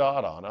Dennis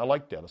Dodd on. I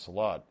like Dennis a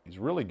lot. He's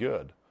really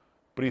good.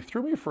 But he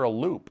threw me for a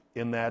loop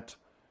in that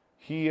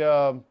he,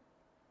 when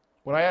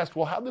I asked,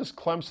 well, how did this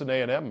Clemson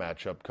A&M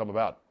matchup come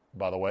about?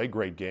 By the way,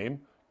 great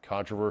game.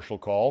 Controversial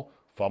call.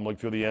 Fumbling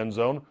through the end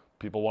zone.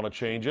 People want to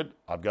change it.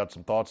 I've got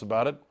some thoughts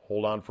about it.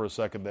 Hold on for a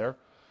second there.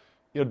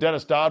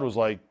 Dennis Dodd was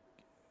like,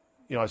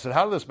 I said,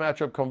 how did this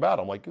matchup come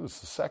about? I'm like,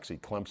 this is sexy,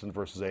 Clemson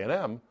versus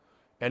A&M.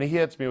 And he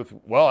hits me with,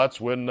 well,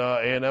 that's when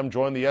A&M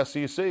joined the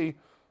SEC.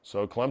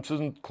 So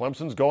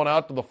Clemson's going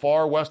out to the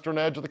far western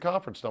edge of the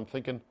conference. And I'm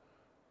thinking,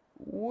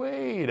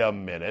 wait a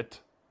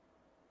minute.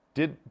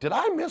 Did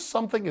I miss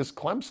something? Is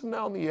Clemson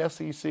now in the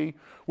SEC?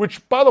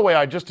 Which, by the way,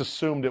 I just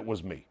assumed it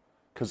was me.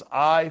 Because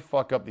I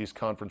fuck up these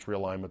conference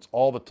realignments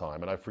all the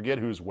time. And I forget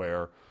who's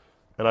where.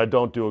 And I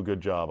don't do a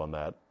good job on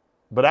that.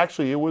 But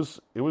actually, it was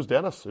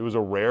Dennis. It was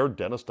a rare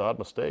Dennis Dodd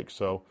mistake.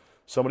 So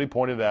somebody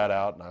pointed that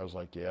out. And I was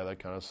like, yeah, that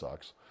kind of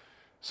sucks.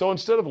 So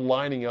instead of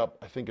lining up,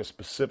 I think, a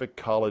specific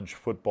college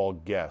football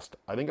guest,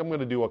 I think I'm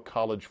going to do a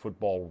college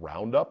football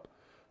roundup.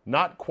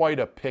 Not quite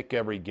a pick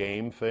every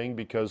game thing,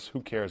 because who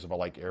cares if I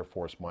like Air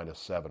Force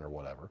 -7 or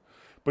whatever.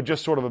 But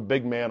just sort of a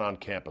big man on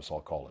campus, I'll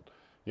call it.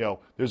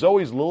 There's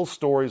always little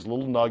stories,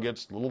 little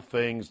nuggets, little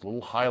things,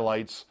 little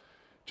highlights.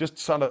 Just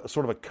sort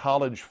of a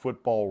college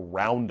football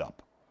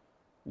roundup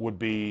would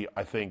be,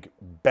 I think,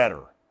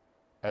 better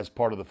as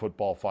part of the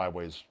Football 5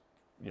 Ways,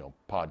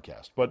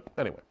 podcast. But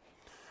anyway,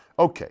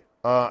 okay.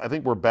 I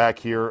think we're back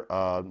here.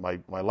 My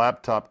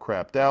laptop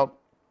crapped out,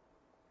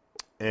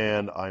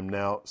 and I'm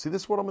now... See,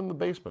 this is what I'm in the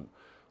basement.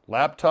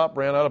 Laptop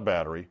ran out of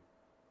battery,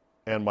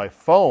 and my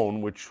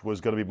phone, which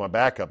was going to be my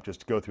backup just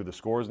to go through the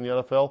scores in the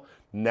NFL,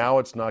 now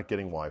it's not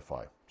getting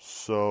Wi-Fi.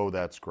 So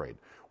that's great.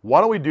 Why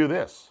don't we do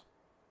this?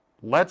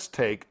 Let's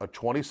take a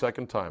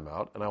 20-second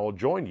timeout, and I will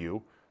join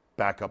you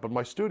back up in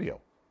my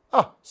studio.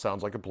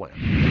 Sounds like a plan.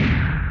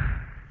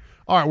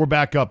 All right, we're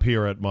back up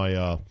here at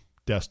my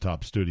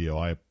desktop studio.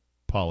 I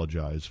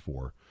apologize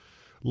for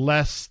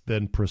less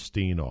than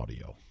pristine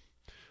audio.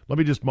 Let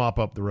me just mop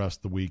up the rest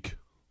of the week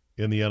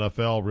in the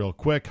NFL real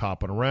quick,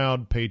 hopping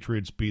around.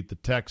 Patriots beat the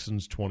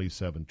Texans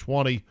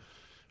 27-20.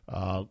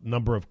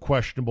 Number of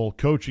questionable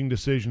coaching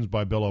decisions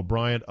by Bill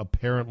O'Brien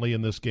apparently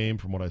in this game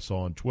from what I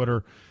saw on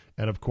Twitter.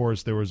 And, of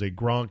course, there was a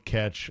Gronk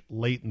catch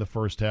late in the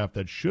first half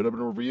that should have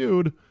been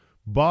reviewed.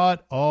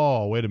 But,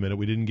 wait a minute,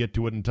 we didn't get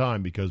to it in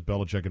time because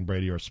Belichick and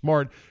Brady are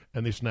smart,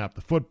 and they snapped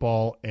the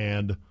football,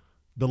 and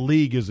the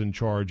league is in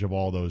charge of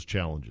all those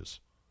challenges.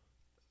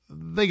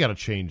 They got to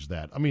change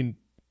that. I mean,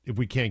 if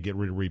we can't get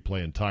rid of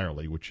replay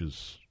entirely, which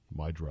is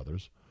my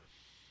druthers,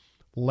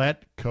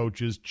 let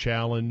coaches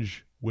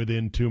challenge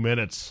within 2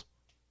 minutes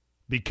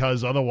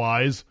because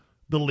otherwise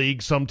the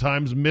league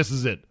sometimes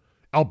misses it.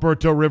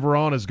 Alberto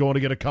Riveron is going to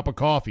get a cup of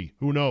coffee.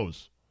 Who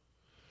knows?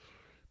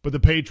 But the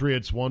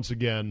Patriots, once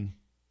again,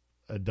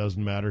 it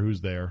doesn't matter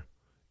who's there.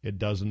 It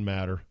doesn't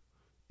matter.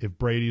 If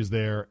Brady's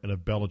there and if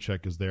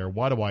Belichick is there,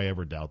 why do I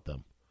ever doubt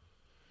them?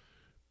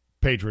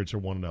 Patriots are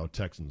 1-0.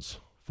 Texans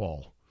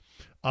fall.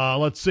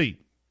 Let's see.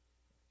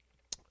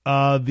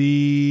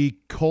 The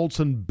Colts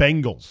and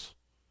Bengals.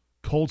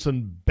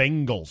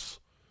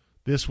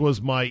 This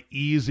was my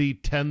easy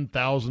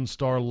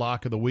 10,000-star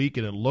lock of the week,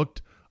 and it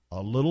looked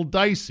a little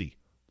dicey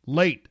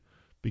late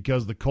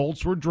because the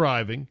Colts were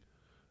driving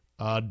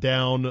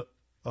down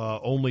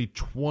only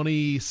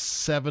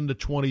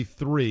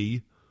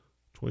 27-23.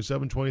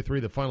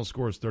 27-23. The final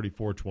score is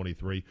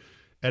 34-23.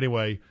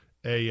 Anyway,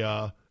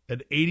 an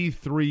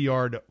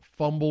 83-yard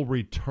fumble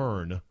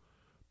return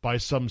by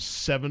some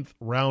seventh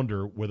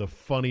rounder with a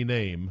funny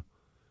name,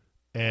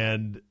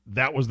 and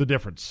that was the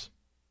difference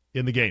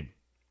in the game.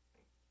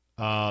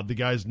 The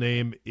guy's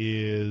name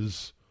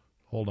is,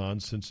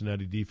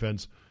 Cincinnati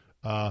defense,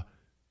 Fedulum.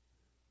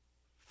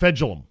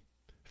 Clayton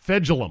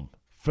Fedulum.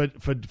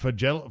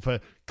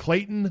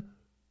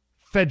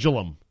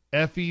 Fegedelem.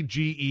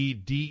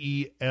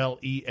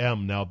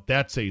 Now,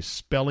 that's a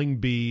spelling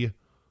bee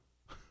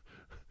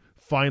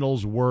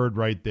finals word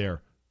right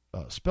there.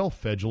 Spell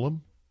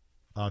Fedulum.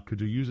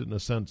 Could you use it in a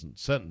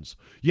sentence?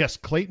 Yes,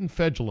 Clayton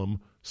Fedulum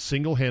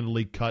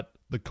single-handedly cut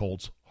the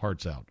Colts'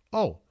 hearts out.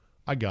 Oh,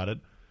 I got it.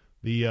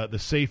 The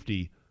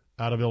safety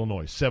out of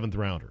Illinois, seventh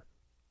rounder.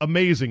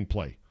 Amazing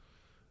play.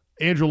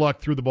 Andrew Luck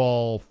threw the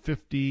ball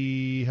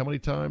 50, how many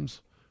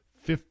times?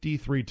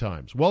 53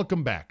 times.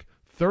 Welcome back.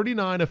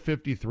 39 of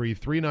 53,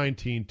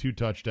 319, 2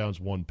 touchdowns,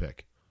 1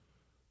 pick.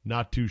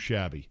 Not too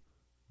shabby.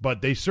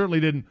 But they certainly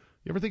didn't.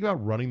 You ever think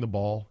about running the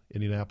ball,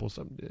 Indianapolis?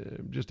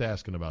 I'm just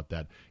asking about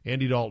that.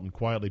 Andy Dalton,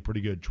 quietly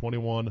pretty good.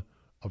 21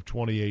 of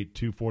 28,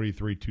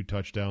 243, 2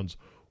 touchdowns,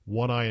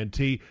 1 INT.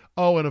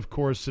 Oh, and of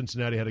course,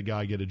 Cincinnati had a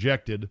guy get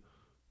ejected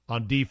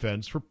on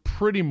defense for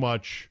pretty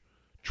much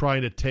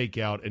trying to take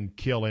out and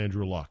kill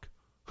Andrew Luck.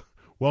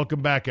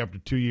 Welcome back after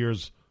 2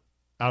 years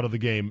out of the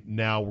game.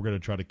 Now we're going to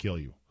try to kill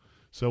you.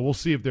 So we'll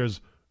see if there's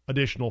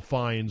additional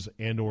fines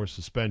and or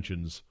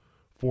suspensions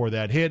for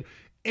that hit.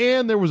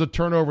 And there was a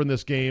turnover in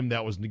this game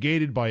that was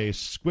negated by a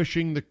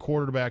squishing the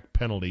quarterback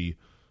penalty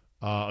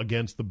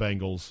against the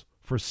Bengals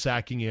for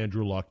sacking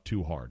Andrew Luck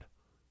too hard.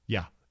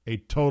 Yeah, a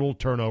total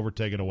turnover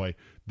taken away.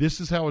 This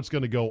is how it's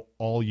going to go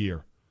all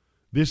year.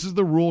 This is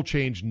the rule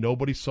change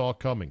nobody saw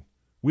coming.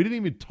 We didn't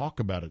even talk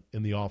about it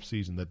in the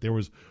offseason that there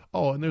was,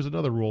 and there's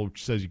another rule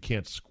which says you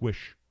can't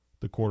squish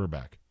the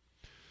quarterback.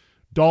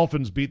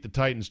 Dolphins beat the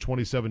Titans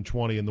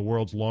 27-20 in the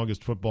world's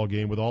longest football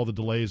game with all the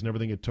delays and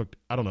everything. It took,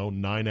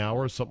 9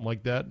 hours, something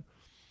like that.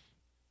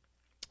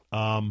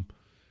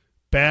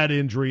 Bad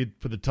injury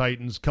for the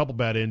Titans, couple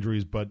bad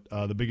injuries, but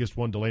the biggest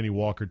one, Delaney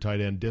Walker,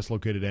 tight end,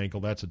 dislocated ankle.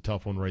 That's a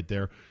tough one right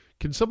there.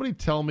 Can somebody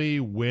tell me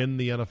when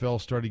the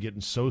NFL started getting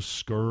so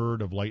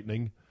scared of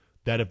lightning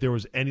that if there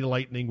was any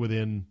lightning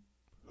within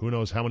who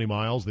knows how many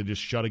miles, they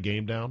just shut a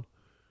game down?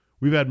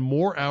 We've had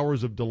more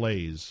hours of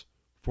delays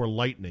for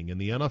lightning in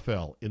the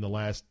NFL in the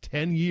last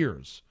 10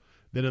 years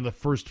than in the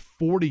first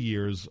 40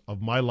 years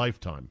of my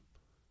lifetime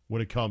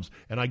when it comes.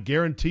 And I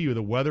guarantee you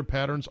the weather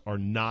patterns are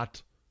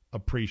not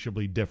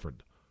appreciably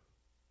different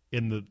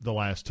in the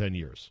last 10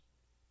 years.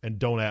 And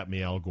don't at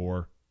me, Al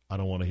Gore. I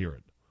don't want to hear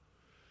it.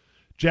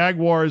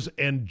 Jaguars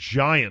and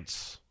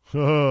Giants.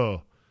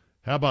 Oh,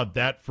 how about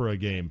that for a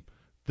game?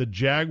 The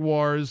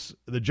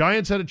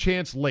Giants had a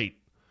chance late.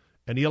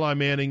 And Eli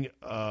Manning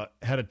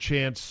had a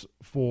chance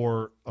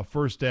for a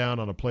first down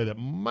on a play that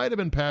might have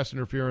been pass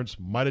interference,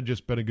 might have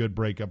just been a good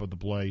breakup of the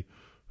play.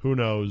 Who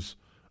knows?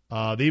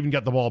 They even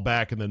got the ball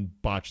back and then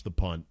botched the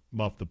punt,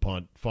 muffed the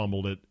punt,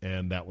 fumbled it,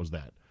 and that was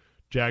that.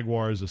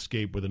 Jaguars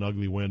escape with an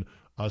ugly win.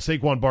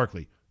 Saquon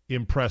Barkley,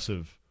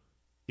 impressive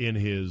in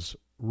his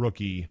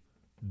rookie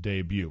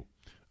debut.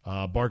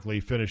 Barkley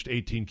finished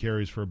 18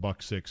 carries for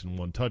 $106 and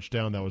 1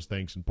 touchdown. That was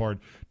thanks in part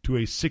to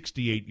a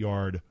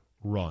 68-yard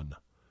run.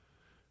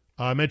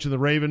 I mentioned the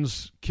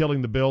Ravens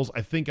killing the Bills.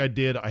 I think I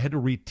did. I had to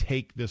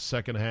retake this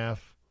second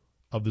half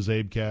of the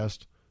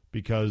Zabecast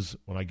because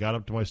when I got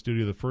up to my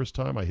studio the first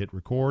time, I hit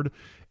record,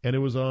 and it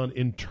was on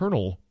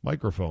internal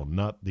microphone,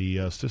 not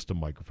the system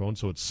microphone,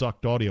 so it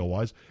sucked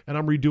audio-wise, and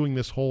I'm redoing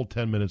this whole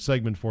 10-minute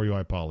segment for you.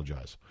 I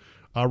apologize.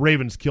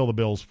 Ravens kill the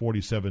Bills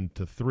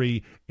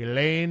 47-3.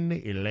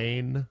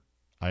 Elaine,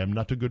 I am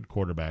not a good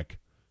quarterback.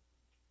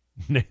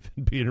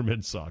 Nathan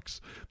Peterman sucks.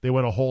 They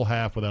went a whole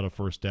half without a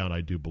first down, I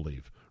do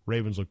believe.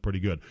 Ravens look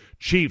pretty good.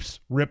 Chiefs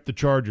ripped the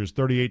Chargers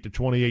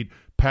 38-28.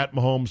 Pat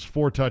Mahomes,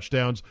 4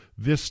 touchdowns.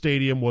 This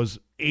stadium was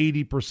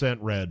 80%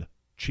 red,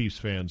 Chiefs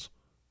fans.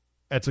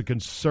 That's a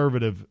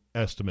conservative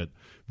estimate.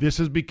 This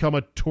has become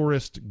a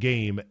tourist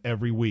game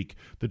every week.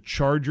 The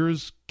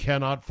Chargers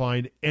cannot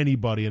find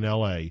anybody in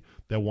L.A.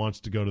 that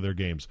wants to go to their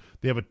games.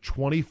 They have a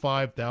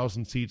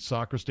 25,000-seat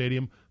soccer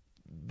stadium.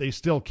 They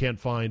still can't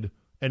find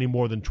any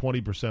more than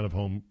 20% of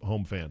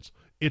home fans.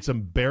 It's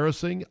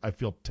embarrassing. I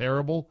feel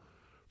terrible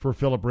for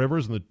Phillip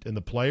Rivers and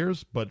the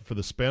players, but for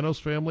the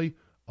Spanos family,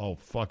 oh,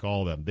 fuck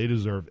all of them. They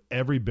deserve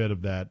every bit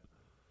of that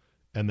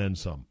and then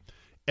some.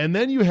 And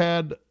then you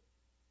had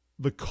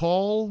the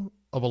call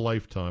of a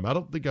lifetime. I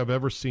don't think I've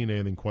ever seen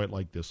anything quite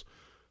like this.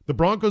 The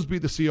Broncos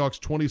beat the Seahawks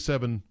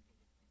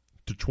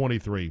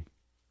 27-23,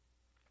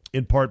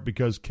 in part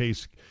because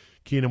Case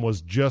Keenum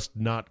was just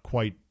not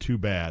quite too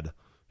bad.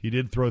 He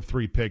did throw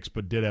 3 picks,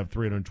 but did have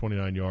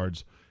 329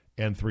 yards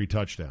and 3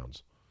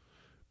 touchdowns.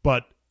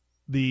 But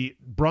the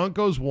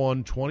Broncos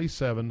won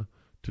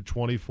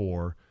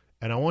 27-24,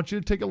 and I want you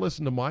to take a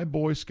listen to my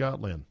boy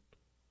Scott Lynn,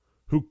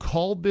 who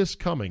called this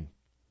coming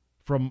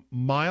from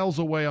miles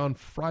away on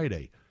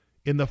Friday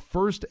in the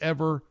first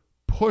ever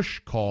push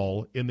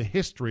call in the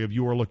history of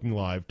You Are Looking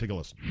Live. Take a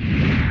listen.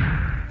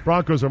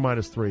 Broncos are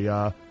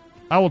 -3.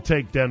 I will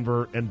take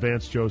Denver and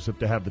Vance Joseph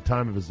to have the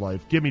time of his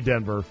life. Give me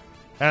Denver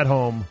at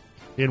home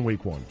in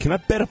week 1. Can I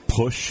bet a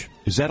push?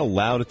 Is that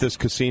allowed at this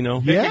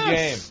casino?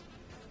 Yes.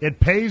 It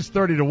pays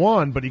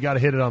 30-1, but you got to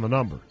hit it on the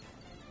number.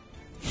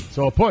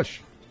 So a push.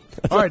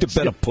 I'd like to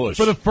bet a push.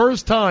 For the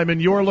first time in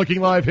Your Looking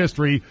Live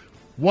history,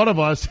 one of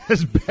us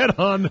has bet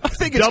on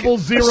double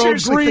zero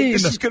green. Think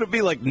this is going to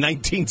be like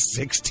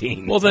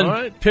 1916. Well,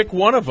 then pick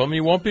one of them.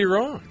 You won't be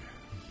wrong.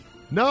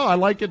 No, I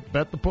like it.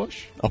 Bet the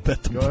push. I'll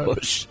bet the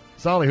push.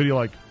 Solly, who do you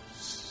like?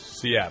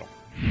 Seattle.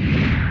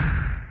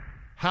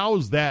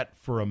 How's that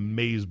for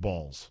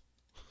amazeballs?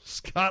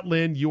 Scott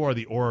Lynn, you are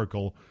the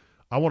oracle.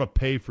 I want to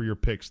pay for your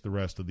picks the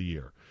rest of the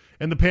year.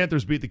 And the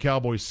Panthers beat the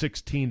Cowboys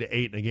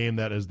 16-8 in a game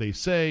that, as they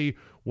say,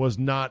 was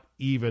not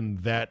even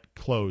that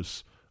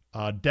close.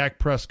 Dak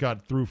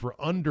Prescott threw for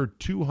under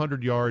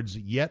 200 yards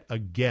yet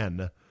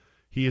again.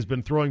 He has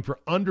been throwing for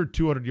under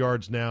 200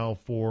 yards now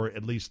for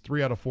at least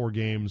 3 out of 4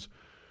 games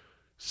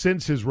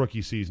since his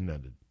rookie season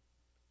ended.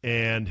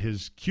 And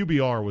his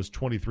QBR was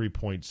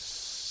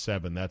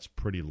 23.7. That's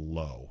pretty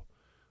low.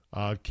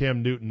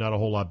 Cam Newton, not a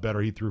whole lot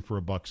better. He threw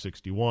for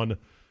 $161.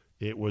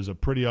 It was a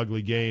pretty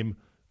ugly game.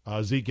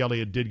 Zeke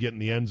Elliott did get in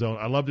the end zone.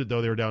 I loved it,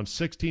 though. They were down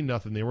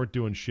 16-0. They weren't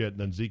doing shit. And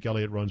then Zeke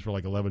Elliott runs for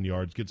like 11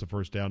 yards, gets a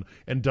first down,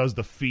 and does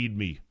the feed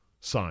me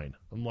sign.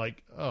 I'm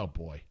like, oh,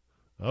 boy.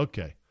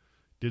 Okay.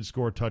 Did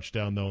score a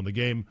touchdown, though, in the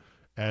game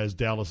as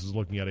Dallas is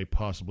looking at a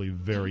possibly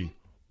very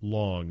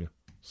long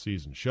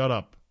season. Shut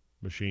up,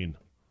 machine.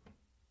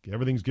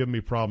 Everything's giving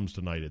me problems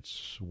tonight.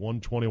 It's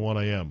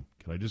 1:21 a.m.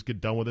 Can I just get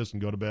done with this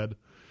and go to bed?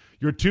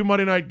 Your 2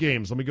 Monday night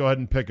games. Let me go ahead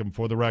and pick them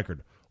for the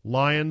record.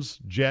 Lions,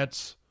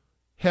 Jets.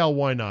 Hell,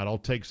 why not? I'll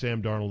take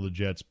Sam Darnold, the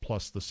Jets,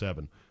 plus the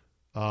 7.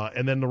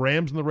 And then the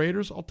Rams and the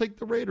Raiders. I'll take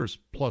the Raiders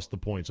plus the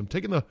points. I'm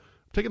taking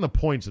the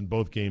points in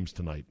both games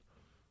tonight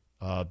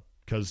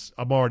because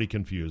I'm already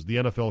confused. The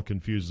NFL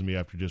confuses me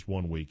after just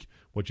 1 week.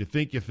 What you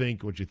think, you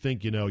think. What you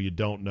think, you know, you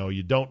don't know.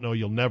 You don't know,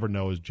 you'll never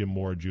know, as Jim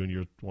Mora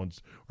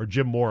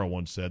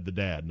once said, the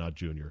dad, not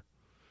Junior.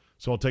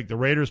 So I'll take the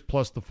Raiders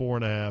plus the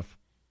 4.5.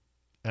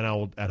 And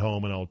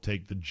I'll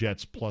take the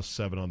Jets plus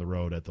 7 on the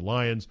road at the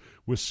Lions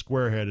with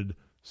square-headed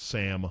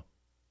Sam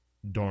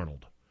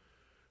Darnold.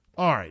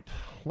 All right,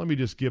 let me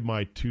just give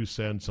my 2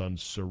 cents on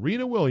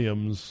Serena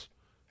Williams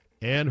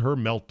and her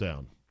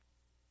meltdown.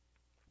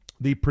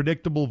 The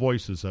predictable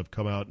voices have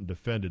come out and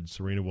defended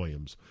Serena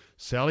Williams.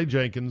 Sally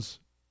Jenkins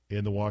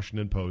in the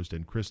Washington Post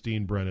and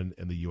Christine Brennan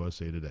in the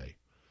USA Today.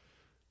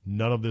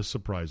 None of this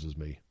surprises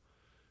me.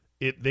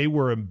 They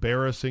were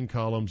embarrassing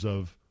columns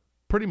of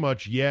pretty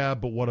much, yeah,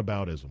 but what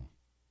aboutism?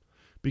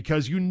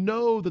 Because you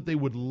know that they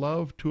would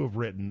love to have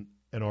written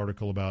an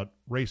article about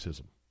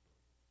racism.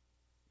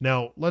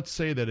 Now, let's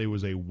say that it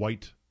was a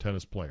white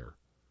tennis player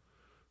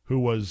who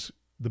was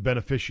the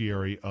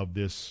beneficiary of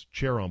this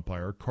chair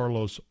umpire,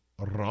 Carlos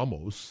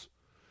Ramos,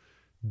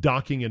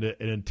 docking an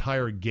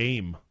entire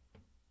game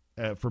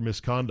for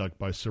misconduct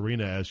by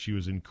Serena as she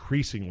was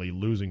increasingly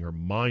losing her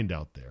mind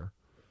out there.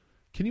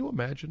 Can you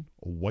imagine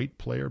a white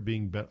player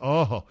being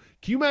can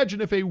you imagine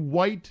if a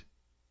white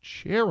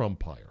chair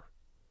umpire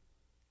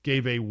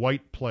gave a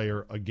white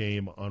player a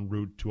game en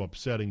route to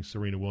upsetting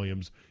Serena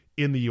Williams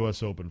in the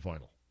U.S. Open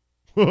final?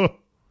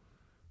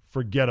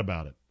 Forget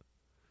about it.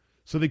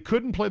 So they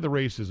couldn't play the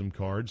racism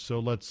card, so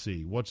let's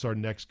see. What's our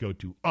next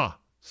go-to?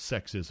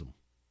 Sexism,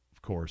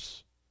 of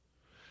course.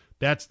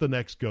 That's the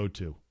next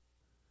go-to.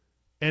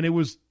 And it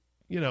was,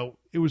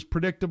 it was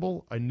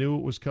predictable. I knew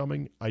it was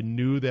coming. I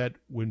knew that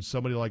when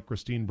somebody like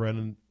Christine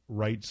Brennan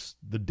writes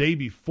the day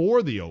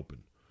before the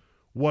Open,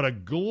 what a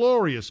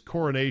glorious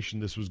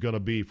coronation this was going to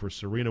be for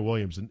Serena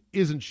Williams. And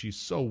isn't she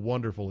so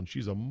wonderful? And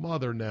she's a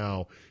mother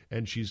now,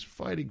 and she's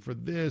fighting for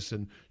this,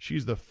 and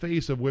she's the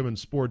face of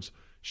women's sports.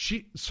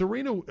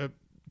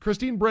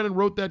 Christine Brennan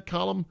wrote that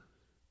column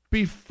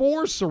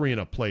before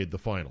Serena played the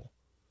final.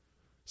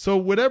 So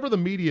whatever the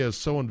media is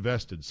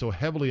so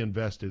heavily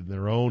invested in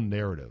their own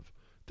narrative,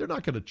 they're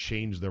not going to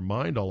change their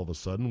mind all of a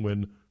sudden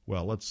when,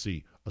 let's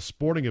see, a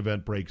sporting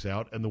event breaks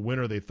out and the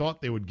winner they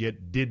thought they would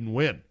get didn't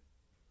win.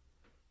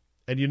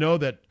 And you know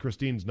that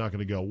Christine's not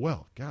going to go,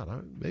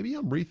 maybe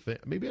I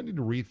need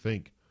to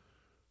rethink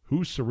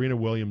who Serena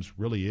Williams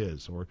really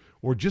is,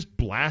 or just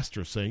blast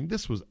her saying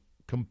this was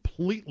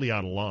completely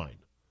out of line.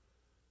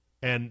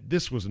 And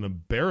this was an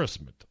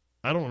embarrassment.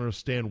 I don't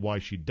understand why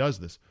she does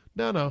this.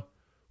 No.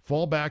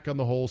 Fall back on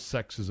the whole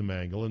sexism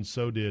angle, and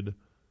so did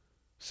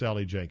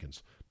Sally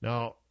Jenkins.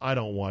 Now, I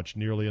don't watch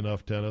nearly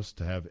enough tennis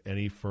to have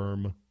any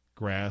firm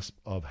grasp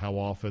of how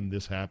often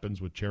this happens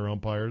with chair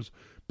umpires,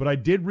 but I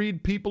did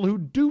read people who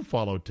do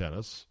follow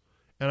tennis,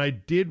 and I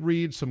did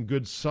read some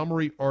good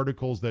summary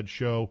articles that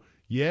show,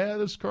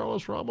 this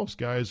Carlos Ramos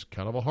guy is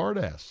kind of a hard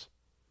ass.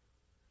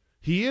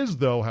 He is,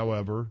 though,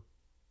 however,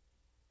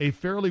 a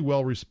fairly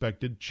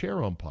well-respected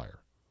chair umpire.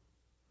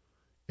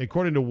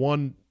 According to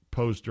one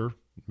poster,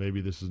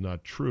 maybe this is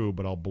not true,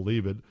 but I'll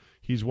believe it.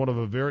 He's one of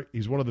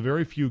the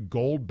very few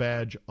gold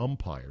badge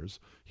umpires.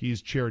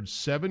 He's chaired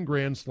 7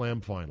 Grand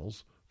Slam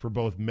finals for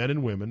both men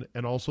and women,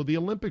 and also the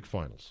Olympic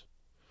finals.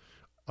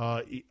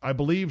 I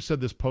believe,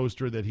 said this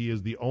poster, that he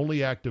is the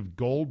only active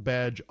gold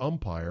badge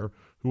umpire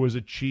who has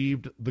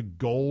achieved the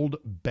gold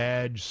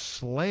badge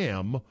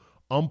slam,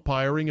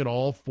 umpiring in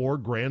all 4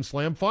 Grand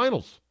Slam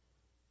finals.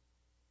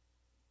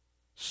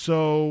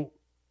 So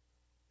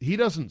he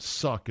doesn't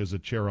suck as a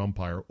chair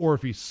umpire, or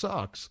if he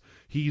sucks,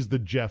 he's the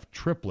Jeff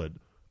Triplett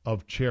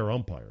of chair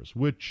umpires,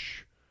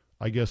 which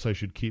I guess I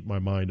should keep my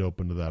mind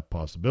open to that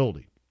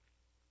possibility.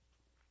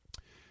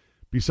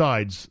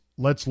 Besides,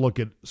 let's look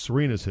at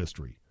Serena's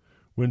history.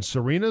 When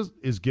Serena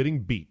is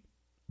getting beat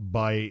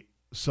by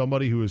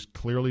somebody who is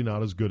clearly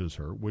not as good as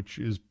her, which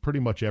is pretty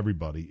much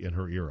everybody in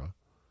her era,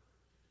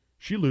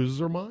 she loses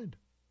her mind.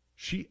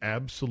 She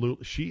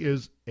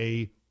is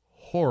a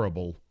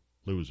horrible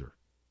loser.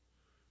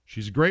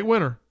 She's a great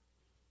winner,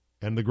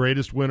 and the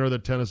greatest winner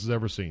that tennis has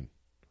ever seen.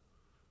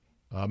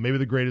 Maybe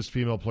the greatest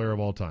female player of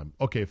all time.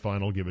 Okay,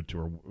 fine, I'll give it to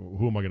her.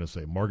 Who am I going to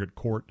say? Margaret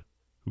Court?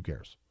 Who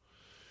cares?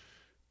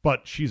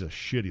 But she's a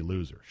shitty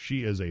loser.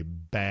 She is a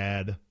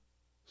bad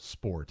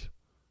sport.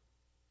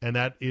 And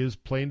that is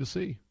plain to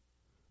see.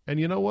 And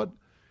you know what?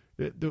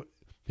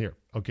 Here,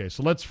 okay,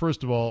 so let's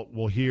first of all,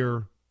 we'll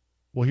hear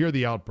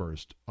the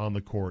outburst on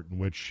the court in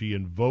which she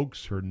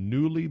invokes her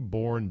newly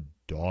born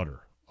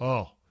daughter.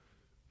 Oh,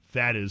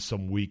 that is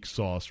some weak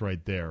sauce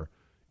right there.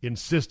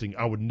 Insisting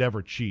I would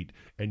never cheat,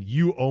 and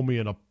you owe me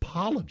an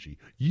apology.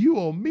 You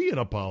owe me an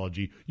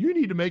apology. You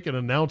need to make an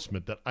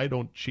announcement that I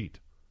don't cheat.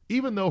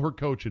 Even though her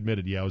coach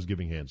admitted, yeah, I was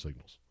giving hand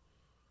signals.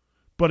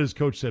 But his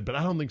coach said, but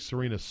I don't think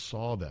Serena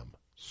saw them.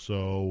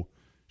 So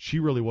she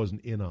really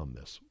wasn't in on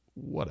this.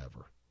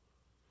 Whatever.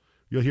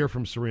 You'll hear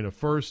from Serena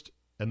first,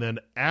 and then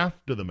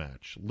after the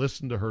match,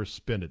 listen to her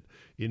spin it.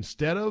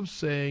 Instead of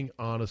saying,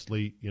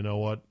 honestly, you know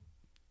what?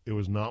 It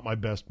was not my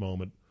best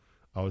moment.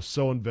 I was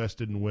so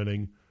invested in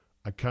winning.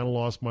 I kind of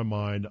lost my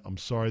mind. I'm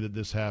sorry that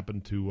this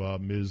happened to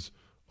Ms.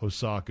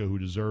 Osaka, who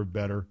deserved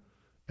better.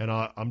 And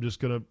I'm just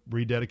going to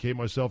rededicate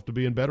myself to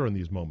being better in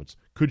these moments.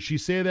 Could she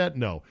say that?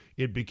 No.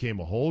 It became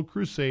a whole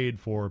crusade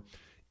for,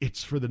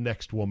 it's for the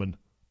next woman.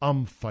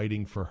 I'm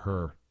fighting for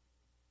her.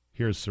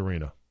 Here's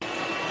Serena.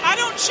 I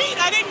don't cheat.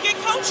 I didn't get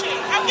coaching.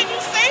 How can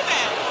you say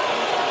that?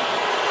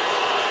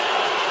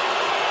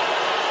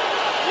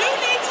 You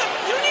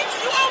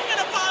owe me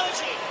an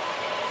apology.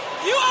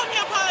 You owe me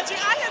an apology.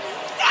 I have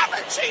never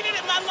cheated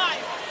in my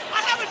life.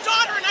 I have a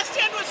daughter and I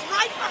stand what's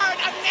right for her,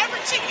 and I've never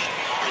cheated.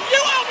 And you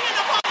owe me an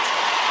apology.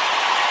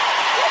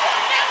 You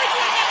will never do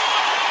it again.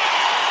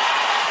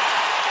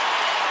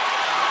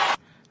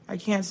 I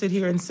can't sit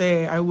here and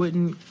say I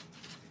wouldn't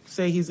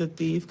say he's a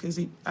thief because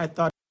I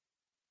thought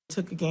he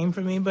took a game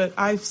from me, but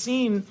I've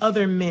seen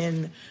other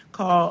men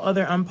call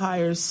other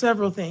umpires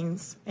several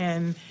things,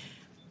 and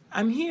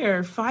I'm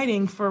here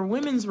fighting for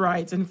women's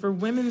rights and for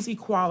women's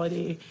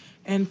equality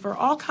and for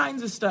all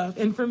kinds of stuff.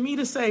 And for me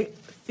to say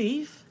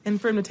thief and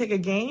for him to take a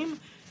game,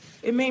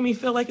 it made me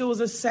feel like it was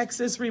a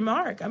sexist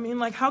remark. I mean,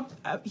 like, how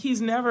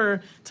he's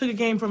never took a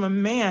game from a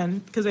man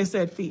because they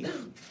said thief.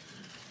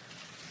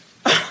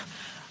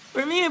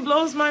 For me, it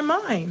blows my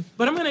mind.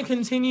 But I'm going to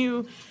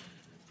continue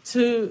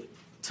to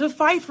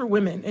fight for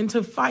women and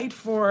to fight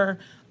for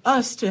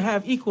us to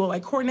have equal.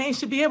 Like, Courtney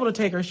should be able to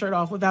take her shirt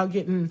off without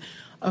getting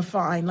a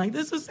fine. Like,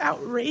 this is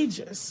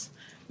outrageous,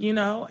 you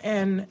know?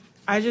 And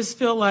I just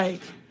feel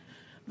like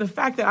the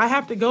fact that I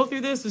have to go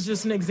through this is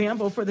just an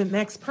example for the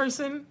next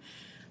person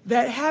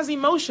that has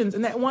emotions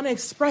and that want to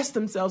express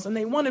themselves and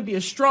they want to be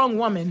a strong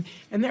woman,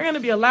 and they're going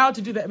to be allowed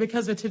to do that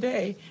because of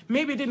today.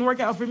 Maybe it didn't work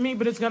out for me,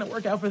 but it's going to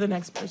work out for the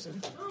next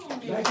person.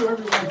 Thank you,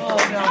 everyone.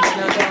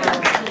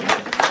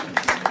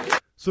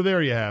 So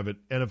there you have it.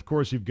 And, of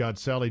course, you've got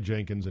Sally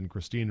Jenkins and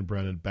Christine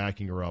Brennan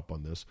backing her up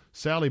on this.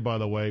 Sally, by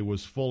the way,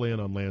 was full in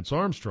on Lance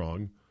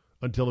Armstrong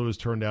until it was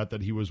turned out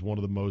that he was one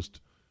of the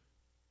most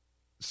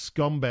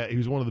he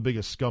was one of the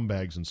biggest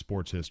scumbags in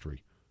sports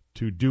history,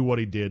 to do what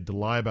he did, to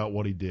lie about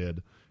what he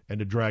did, and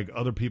to drag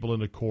other people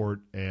into court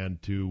and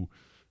to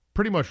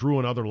pretty much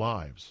ruin other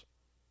lives,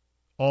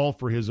 all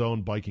for his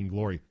own biking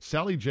glory.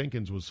 Sally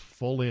Jenkins was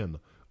full in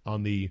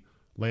on the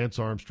Lance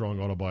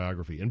Armstrong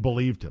autobiography and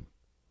believed him.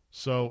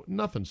 So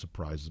nothing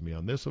surprises me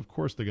on this. Of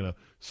course they're going to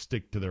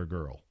stick to their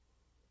girl.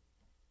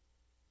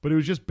 But it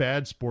was just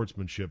bad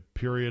sportsmanship,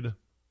 period,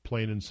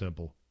 plain and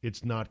simple.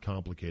 It's not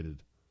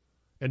complicated.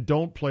 And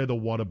don't play the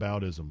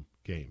whataboutism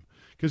game.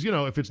 Because, you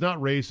know, if it's not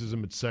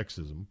racism, it's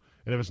sexism.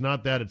 And if it's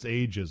not that, it's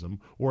ageism,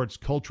 or it's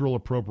cultural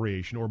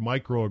appropriation, or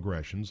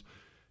microaggressions.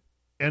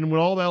 And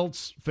when all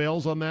else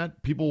fails on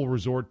that, people will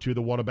resort to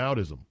the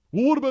whataboutism.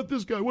 Well, what about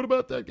this guy? What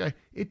about that guy?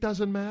 It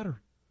doesn't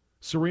matter.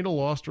 Serena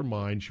lost her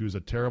mind. She was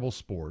a terrible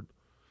sport.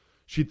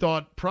 She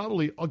thought,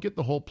 probably, I'll get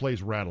the whole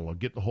place rattled. I'll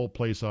get the whole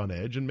place on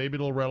edge, and maybe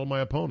it'll rattle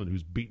my opponent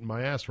who's beating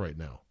my ass right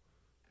now.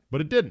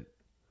 But it didn't.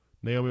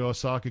 Naomi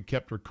Osaka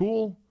kept her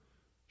cool.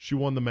 She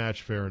won the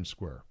match fair and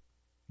square.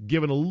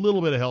 Given a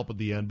little bit of help at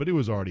the end, but it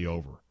was already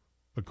over,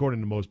 according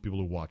to most people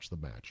who watched the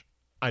match.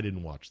 I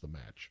didn't watch the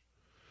match.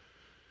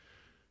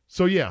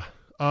 So, yeah,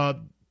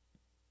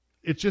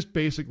 it's just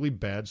basically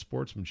bad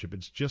sportsmanship.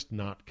 It's just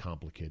not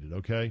complicated,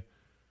 okay?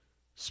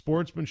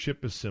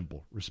 Sportsmanship is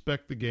simple.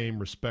 Respect the game,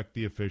 respect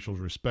the officials,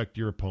 respect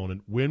your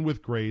opponent, win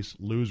with grace,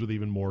 lose with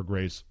even more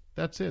grace.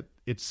 That's it.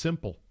 It's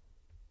simple.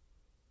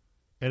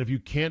 And if you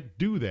can't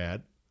do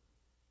that,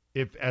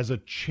 if as a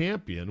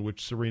champion,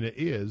 which Serena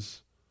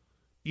is,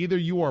 either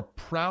you are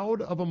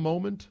proud of a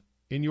moment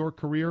in your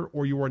career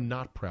or you are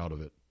not proud of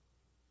it.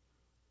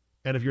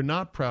 And if you're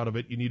not proud of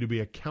it, you need to be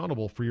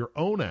accountable for your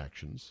own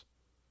actions,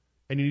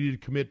 and you need to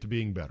commit to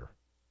being better,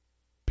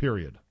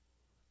 period.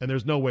 And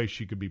there's no way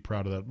she could be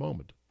proud of that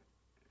moment.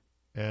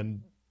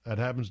 And that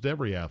happens to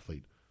every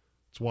athlete.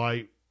 That's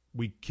why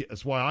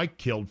I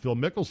killed Phil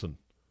Mickelson,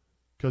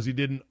 because he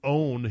didn't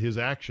own his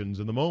actions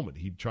in the moment.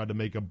 He tried to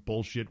make a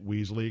bullshit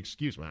Weasley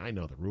excuse. I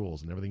know the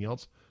rules and everything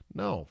else.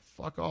 No,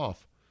 fuck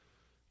off.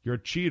 You're a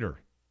cheater.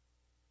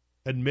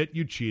 Admit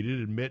you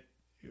cheated.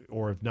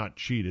 Or if not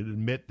cheated,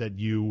 admit that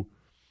you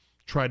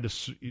tried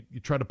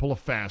to pull a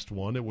fast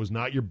one. It was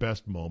not your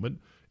best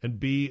moment, and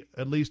be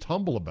at least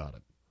humble about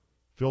it.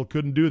 Phil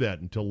couldn't do that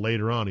until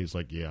later on. He's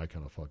like, yeah, I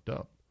kind of fucked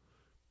up.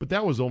 But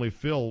that was only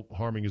Phil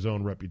harming his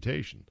own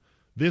reputation.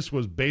 This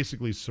was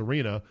basically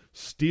Serena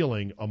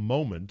stealing a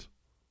moment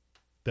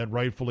that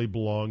rightfully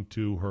belonged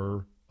to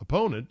her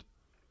opponent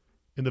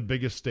in the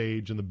biggest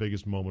stage and the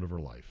biggest moment of her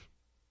life.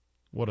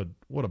 What a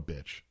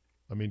bitch.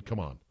 I mean, come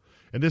on.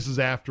 And this is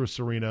after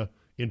Serena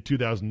in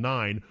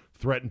 2009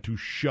 threatened to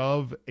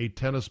shove a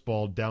tennis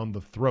ball down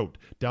the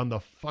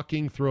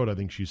fucking throat, I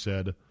think she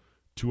said,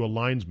 to a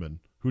linesman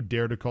who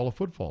dared to call a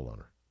football on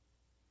her.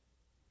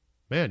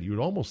 Man, you would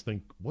almost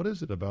think, what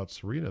is it about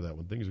Serena that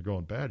when things are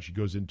going bad, she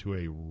goes into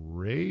a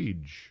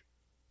rage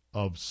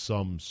of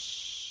some...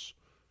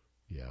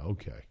 Yeah,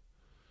 okay.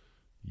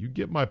 You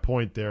get my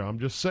point there. I'm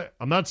just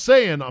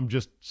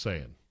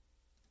saying.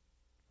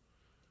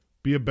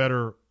 Be a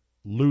better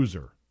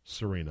loser,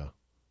 Serena.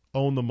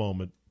 Own the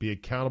moment. Be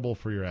accountable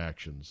for your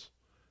actions.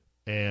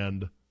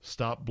 And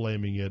stop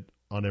blaming it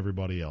on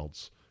everybody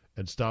else.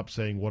 And stop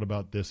saying, what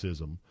about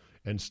this-ism?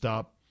 And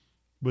stop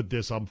with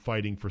this, I'm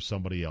fighting for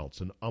somebody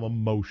else. And I'm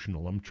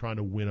emotional. I'm trying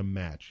to win a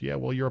match. Yeah,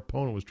 well, your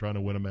opponent was trying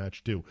to win a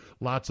match too.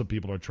 Lots of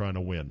people are trying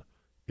to win.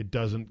 It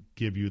doesn't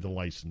give you the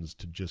license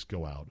to just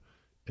go out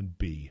and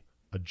be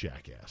a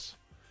jackass.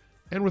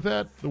 And with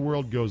that, the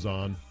world goes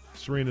on.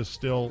 Serena's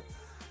still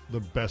the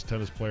best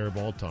tennis player of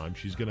all time.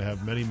 She's going to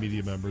have many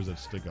media members that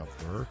stick up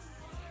for her.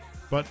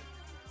 But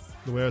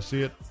the way I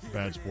see it,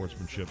 bad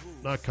sportsmanship.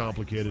 Not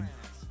complicated.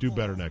 Do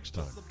better next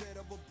time.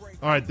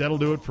 All right, that'll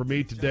do it for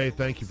me today.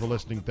 Thank you for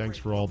listening. Thanks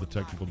for all the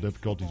technical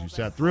difficulties you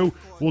sat through.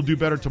 We'll do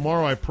better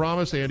tomorrow, I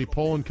promise. Andy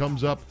Pollin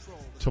comes up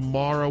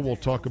tomorrow. We'll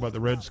talk about the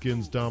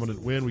Redskins'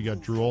 dominant win. We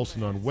got Drew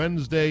Olson on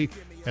Wednesday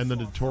and the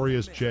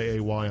notorious JAY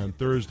on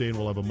Thursday, and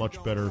we'll have a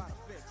much better,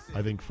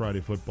 I think, Friday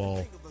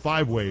Football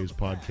 5 Ways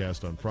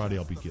podcast on Friday.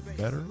 I'll be getting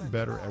better and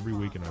better every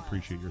week, and I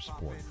appreciate your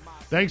support.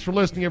 Thanks for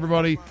listening,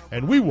 everybody,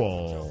 and we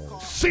will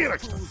see you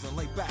next time.